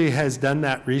actually has done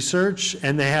that research,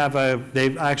 and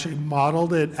they've actually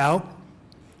modeled it out.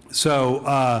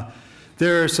 So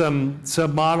there are some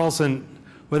models, and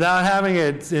without having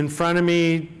it in front of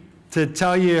me to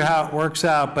tell you how it works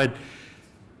out, but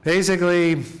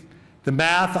basically the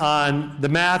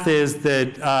math is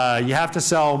that you have to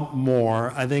sell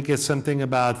more. I think it's something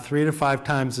about 3 to 5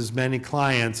 times as many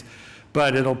clients.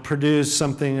 but it'll produce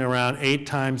something around 8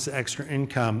 times the extra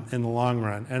income in the long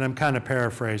run. And I'm kind of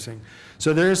paraphrasing.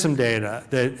 So there is some data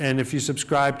that, and if you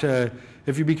subscribe to,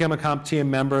 if you become a CompTIA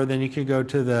member, then you can go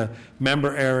to the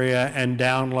member area and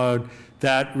download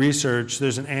that research.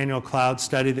 There's an annual cloud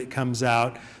study that comes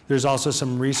out. There's also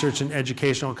some research and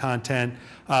educational content,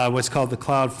 what's called the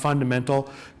cloud fundamental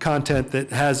content that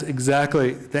has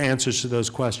exactly the answers to those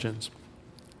questions.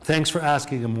 Thanks for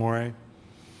asking, Amore.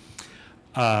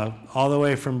 All the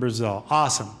way from Brazil.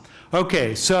 Awesome.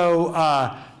 Okay, so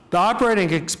the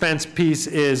operating expense piece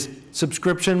is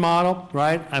subscription model,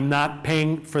 right? I'm not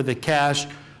paying for the cash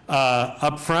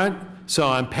up front, so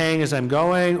I'm paying as I'm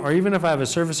going, or even if I have a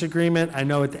service agreement, I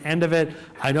know at the end of it,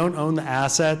 I don't own the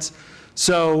assets.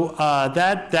 So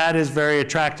that is very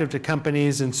attractive to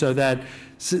companies, and so that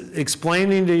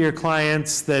explaining to your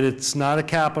clients that it's not a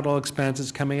capital expense,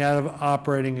 it's coming out of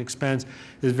operating expense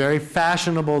is very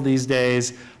fashionable these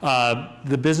days.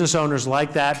 The business owners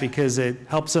like that because it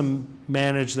helps them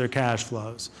manage their cash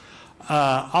flows.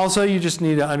 Also, you just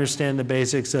need to understand the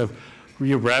basics of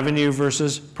your revenue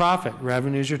versus profit.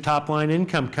 Revenue is your top line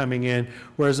income coming in,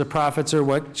 whereas the profits are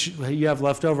what you have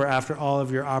left over after all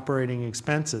of your operating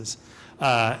expenses.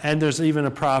 And there's even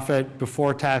a profit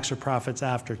before tax or profits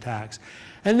after tax.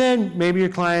 And then maybe your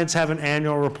clients have an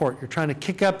annual report. You're trying to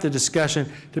kick up the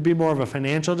discussion to be more of a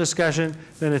financial discussion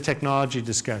than a technology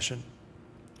discussion.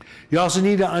 You also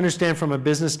need to understand from a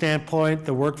business standpoint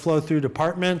the workflow through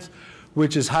departments,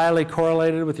 which is highly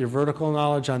correlated with your vertical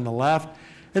knowledge on the left,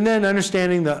 and then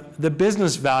understanding the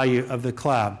business value of the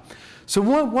cloud. So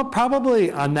what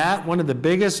probably on that, one of the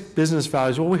biggest business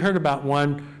values, well, we heard about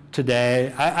one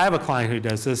today. I have a client who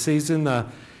does this. He's in the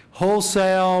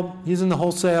wholesale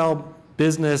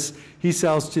business. He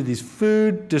sells to these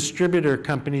food distributor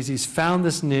companies. He's found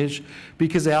this niche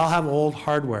because they all have old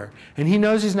hardware. And he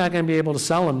knows he's not going to be able to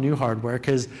sell them new hardware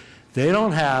because they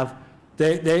don't have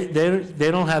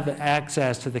the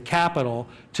access to the capital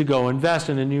to go invest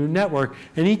in a new network.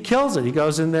 And he kills it. He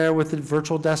goes in there with a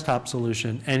virtual desktop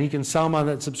solution, and he can sell them on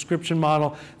that subscription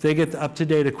model. They get the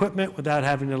up-to-date equipment without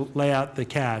having to lay out the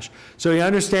cash. So he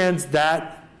understands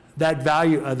that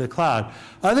value of the cloud.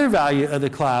 Other value of the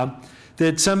cloud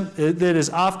that is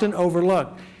often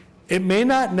overlooked. It may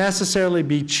not necessarily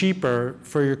be cheaper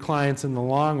for your clients in the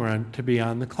long run to be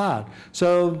on the cloud.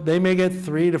 So they may get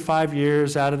 3 to 5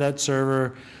 years out of that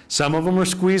server. Some of them are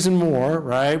squeezing more,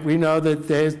 right? We know that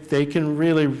they can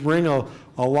really wring a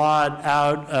lot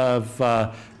out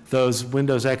of those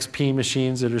Windows XP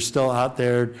machines that are still out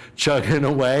there chugging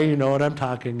away. You know what I'm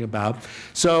talking about.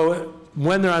 So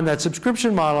when they're on that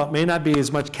subscription model, it may not be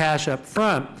as much cash up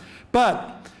front,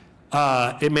 but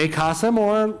it may cost them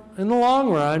more in the long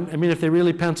run, I mean, if they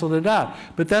really penciled it out.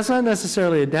 But that's not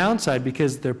necessarily a downside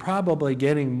because they're probably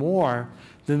getting more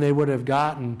than they would have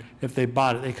gotten if they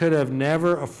bought it. They could have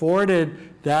never afforded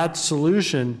that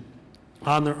solution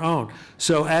on their own.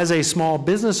 So as a small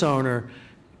business owner,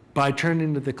 by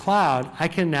turning to the cloud, I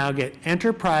can now get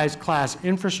enterprise class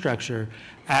infrastructure,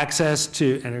 access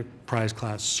to enterprise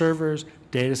class servers,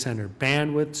 data center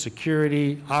bandwidth,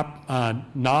 security,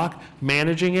 NOC,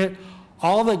 managing it,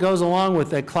 all that goes along with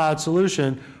that cloud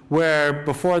solution where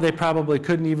before they probably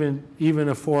couldn't even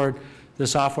afford the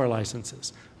software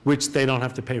licenses, which they don't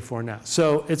have to pay for now.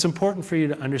 So it's important for you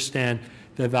to understand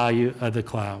the value of the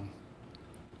cloud.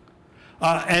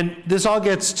 And this all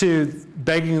gets to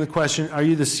begging the question, are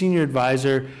you the senior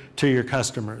advisor to your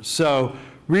customers? So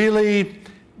really,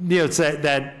 it's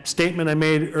that statement I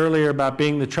made earlier about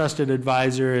being the trusted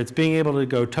advisor. It's being able to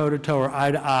go toe-to-toe or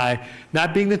eye-to-eye,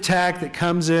 not being the tech that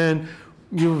comes in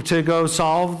to go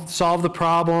solve the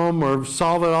problem or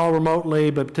solve it all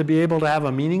remotely, but to be able to have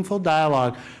a meaningful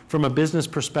dialogue from a business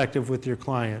perspective with your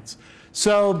clients.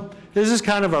 So this is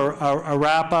kind of a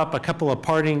wrap-up, a couple of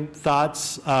parting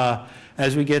thoughts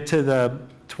as we get to the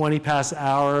 20 past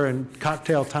hour and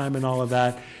cocktail time and all of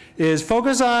that, is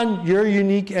focus on your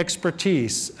unique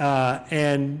expertise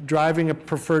and driving a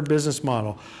preferred business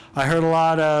model. I heard a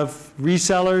lot of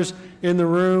resellers in the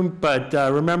room, but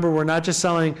remember, we're not just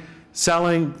selling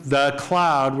the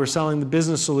cloud, we're selling the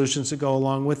business solutions that go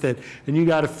along with it. And you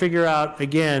got to figure out,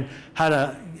 again, how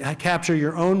to capture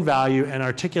your own value and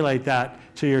articulate that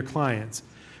to your clients.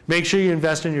 Make sure you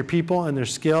invest in your people and their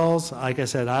skills. Like I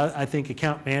said, I think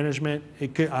account management.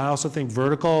 I also think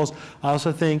verticals. I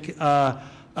also think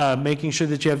making sure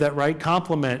that you have that right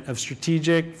complement of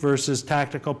strategic versus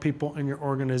tactical people in your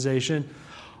organization.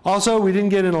 Also, we didn't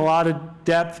get in a lot of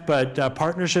depth, but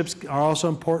partnerships are also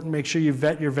important. Make sure you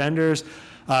vet your vendors.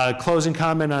 Closing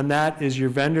comment on that is your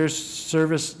vendor's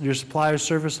service, your supplier's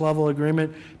service level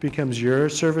agreement becomes your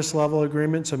service level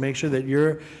agreement. So make sure that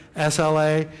your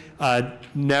SLA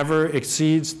never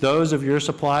exceeds those of your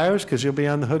suppliers, because you'll be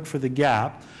on the hook for the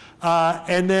gap.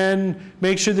 And then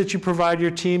make sure that you provide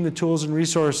your team the tools and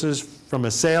resources from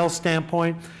a sales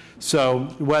standpoint. So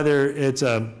whether it's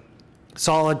a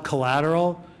solid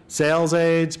collateral, sales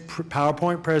aids,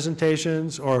 PowerPoint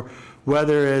presentations, or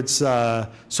whether it's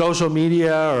social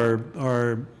media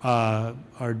or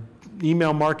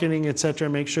email marketing, et cetera,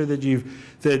 make sure that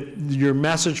your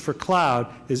message for cloud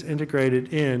is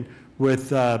integrated in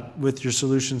with your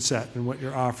solution set and what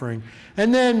you're offering.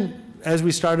 And then, as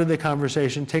we started the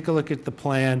conversation, take a look at the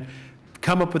plan,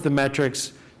 come up with the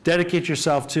metrics, dedicate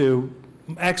yourself to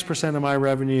X% of my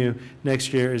revenue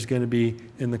next year is going to be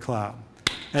in the cloud.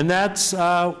 And that's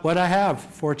what I have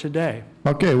for today.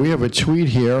 Okay, we have a tweet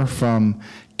here from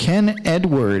Ken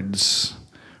Edwards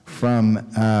from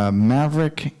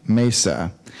Maverick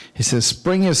Mesa. He says,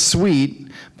 spring is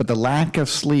sweet, but the lack of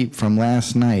sleep from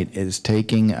last night is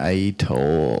taking a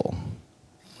toll.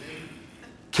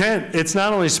 Ken, it's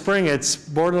not only spring, it's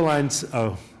borderline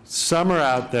summer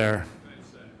out there.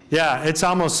 Yeah, it's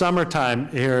almost summertime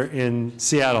here in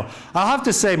Seattle. I'll have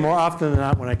to say, more often than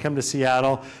not, when I come to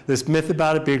Seattle, this myth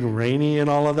about it being rainy and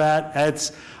all of that,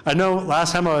 I know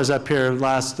last time I was up here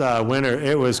last winter,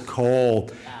 it was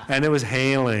cold and it was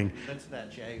hailing. That's that,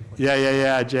 Jay.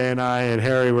 Yeah. Jay and I and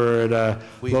Harry were at a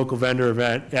local vendor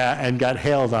event and got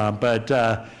hailed on. But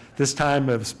this time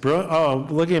of spring,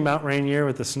 looking at Mount Rainier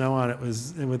with the snow on it,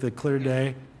 with a clear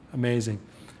day, amazing.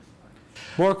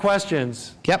 More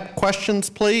questions? Yep, questions,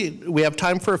 please. We have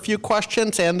time for a few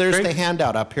questions, and there's Great. the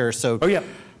handout up here. So, Oh, yeah.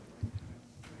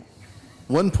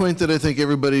 One point that I think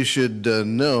everybody should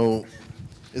know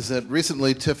is that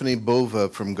recently Tiffany Bova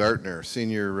from Gartner,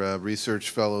 senior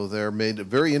research fellow there, made a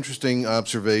very interesting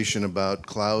observation about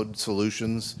cloud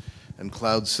solutions and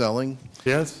cloud selling.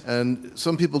 Yes? And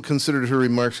some people considered her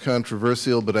remarks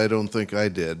controversial, but I don't think I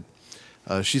did.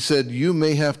 She said, you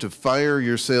may have to fire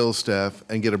your sales staff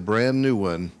and get a brand new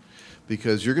one,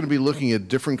 because you're going to be looking at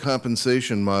different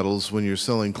compensation models when you're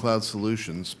selling cloud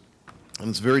solutions. And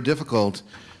it's very difficult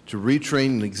to retrain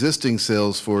an existing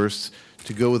sales force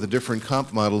to go with a different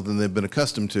comp model than they've been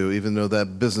accustomed to, even though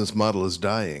that business model is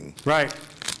dying. Right.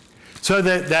 So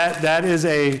that is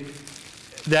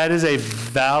a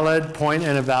valid point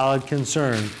and a valid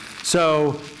concern.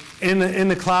 So in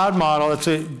the cloud model, it's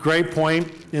a great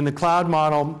point. In the cloud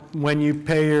model, when you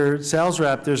pay your sales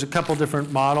rep, there's a couple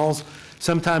different models.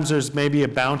 Sometimes there's maybe a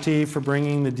bounty for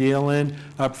bringing the deal in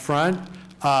up front.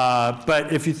 But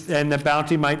and the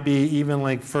bounty might be even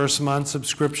like first month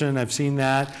subscription. I've seen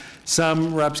that.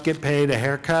 Some reps get paid a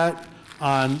haircut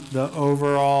on the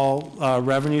overall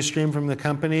revenue stream from the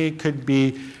company. It could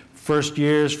be first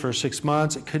years for 6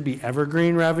 months. It could be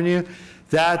evergreen revenue.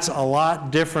 That's a lot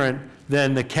different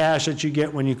than the cash that you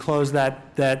get when you close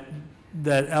that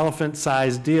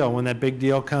elephant-sized deal, when that big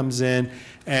deal comes in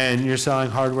and you're selling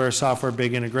hardware, software,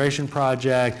 big integration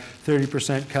project,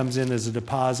 30% comes in as a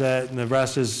deposit, and the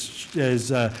rest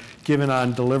is given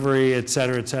on delivery, et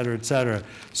cetera, et cetera, et cetera.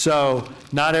 So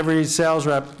not every sales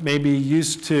rep may be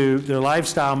used to, their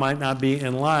lifestyle might not be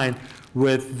in line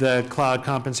with the cloud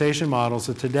compensation models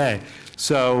of today.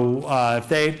 So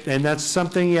and that's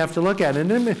something you have to look at.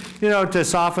 And then, to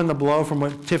soften the blow from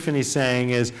what Tiffany's saying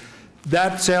is,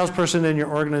 that salesperson in your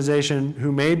organization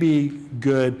who may be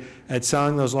good at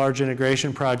selling those large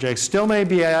integration projects still may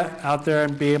be out there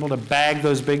and be able to bag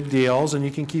those big deals, and you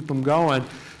can keep them going.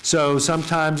 So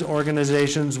sometimes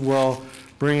organizations will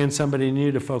bring in somebody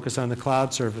new to focus on the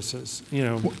cloud services.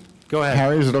 Go ahead.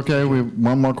 Harry, is it okay?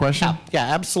 One more question? yeah,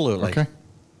 absolutely. Okay.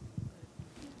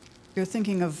 You're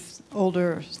thinking of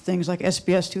older things like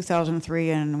SBS 2003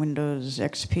 and Windows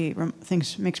XP.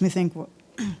 Things makes me think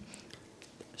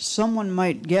someone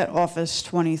might get Office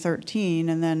 2013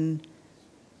 and then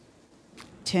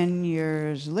 10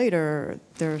 years later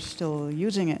they're still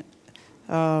using it.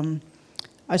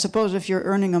 I suppose if you're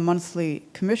earning a monthly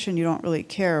commission, you don't really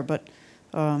care, but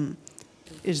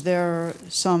is there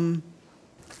some,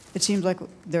 it seems like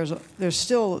there's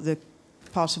still the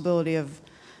possibility of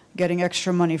getting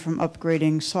extra money from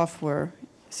upgrading software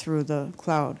through the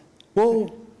cloud.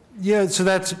 Well, yeah, so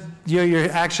that's, you're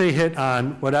actually hit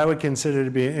on what I would consider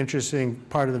to be an interesting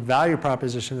part of the value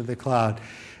proposition of the cloud,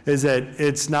 is that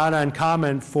it's not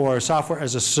uncommon for software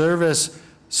as a service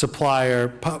supplier,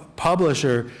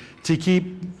 publisher,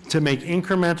 to make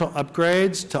incremental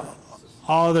upgrades to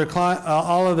all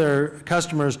of their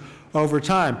customers over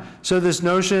time. So this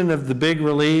notion of the big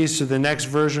release or the next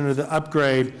version of the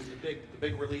upgrade, The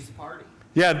big release party.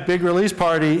 Yeah, big release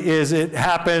party is it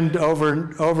happened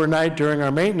overnight during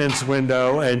our maintenance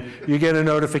window, and you get a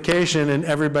notification and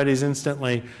everybody's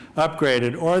instantly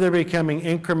upgraded, or they're becoming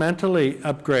incrementally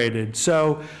upgraded.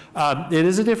 So it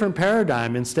is a different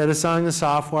paradigm. Instead of selling the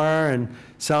software and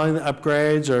selling the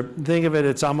upgrades, or think of it,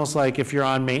 it's almost like if you're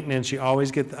on maintenance, you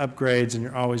always get the upgrades and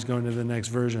you're always going to the next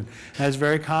version. And it's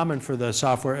very common for the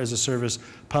software as a service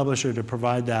publisher to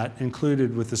provide that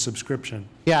included with the subscription.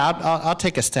 Yeah, I'll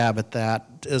take a stab at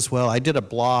that as well. I did a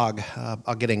blog,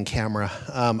 I'll get in camera.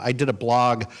 I did a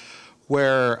blog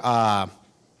where,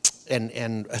 and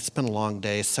it's been a long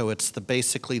day, so it's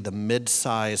basically the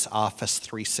mid-size Office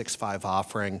 365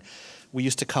 offering. We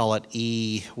used to call it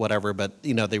E whatever, but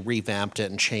you know, they revamped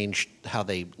it and changed how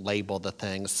they label the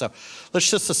things. So let's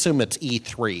just assume it's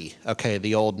E3, okay,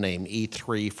 the old name,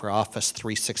 E3 for Office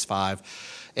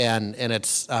 365. And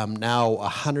it's now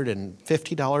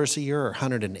 $150 a year or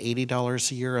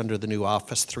 $180 a year under the new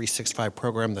Office 365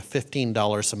 program, the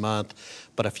 $15 a month.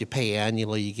 But if you pay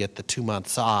annually, you get the 2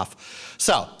 months off.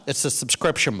 So it's a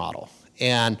subscription model.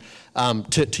 And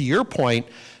to your point,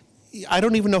 I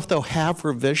don't even know if they'll have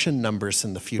revision numbers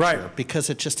in the future, right, because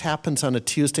it just happens on a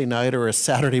Tuesday night or a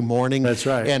Saturday morning. That's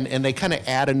right. And they kind of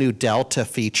add a new Delta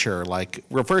feature like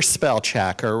reverse spell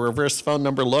check or reverse phone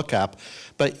number lookup.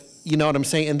 But you know what I'm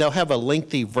saying? And they'll have a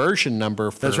lengthy version number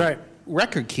for That's right,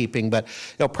 record keeping, but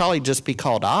it'll probably just be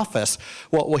called Office.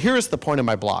 Well, here's the point of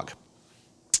my blog.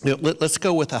 Let's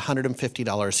go with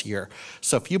 $150 a year.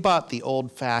 So if you bought the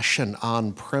old-fashioned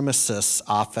on-premises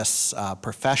Office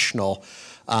Professional,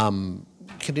 can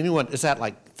anyone, is that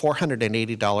like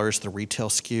 $480 the retail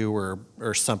SKU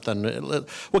or something?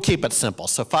 We'll keep it simple.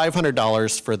 So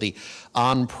 $500 for the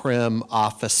on-prem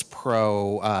Office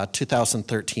Pro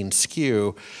 2013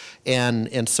 SKU.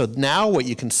 And so now what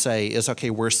you can say is, okay,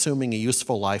 we're assuming a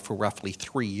useful life for roughly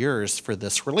 3 years for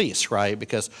this release, right?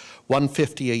 Because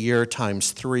 $150 a year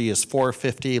times 3 is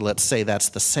 $450. Let's say that's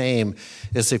the same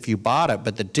as if you bought it.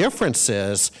 But the difference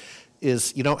is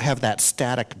you don't have that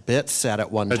static bit set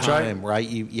at one time, right?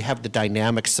 You have the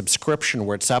dynamic subscription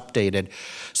where it's updated.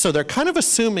 So they're kind of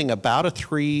assuming about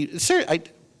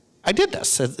I did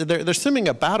this. They're assuming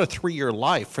about a 3-year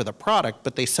life for the product,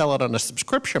 but they sell it on a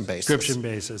subscription basis. Subscription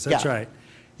basis, that's right.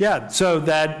 Yeah, so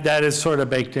that is sort of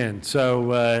baked in.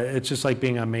 So it's just like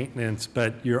being on maintenance,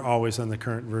 but you're always on the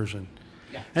current version.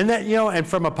 Yeah. And that, you know, and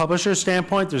from a publisher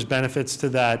standpoint, there's benefits to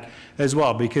that as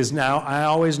well, because now I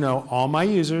always know all my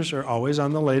users are always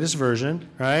on the latest version,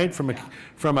 right?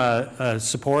 From a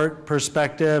support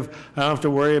perspective, I don't have to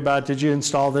worry about, did you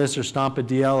install this or stomp a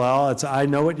DLL? I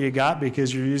know what you got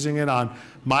because you're using it on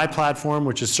my platform,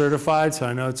 which is certified, so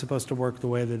I know it's supposed to work the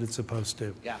way that it's supposed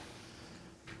to. Yeah.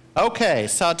 Okay,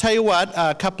 so I'll tell you what,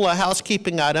 a couple of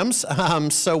housekeeping items.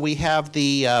 So we have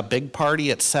the big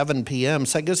party at 7 p.m.,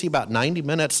 so that gives you about 90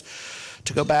 minutes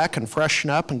to go back and freshen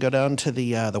up and go down to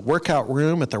the workout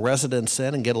room at the Residence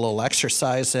Inn and get a little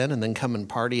exercise in, and then come and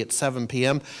party at 7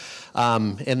 p.m.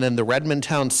 And then the Redmond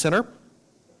Town Center,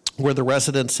 where the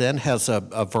Residence Inn has a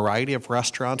variety of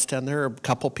restaurants down there. A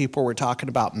couple people were talking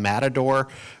about Matador,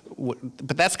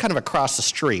 but that's kind of across the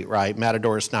street, right?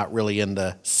 Matador is not really in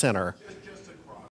the center.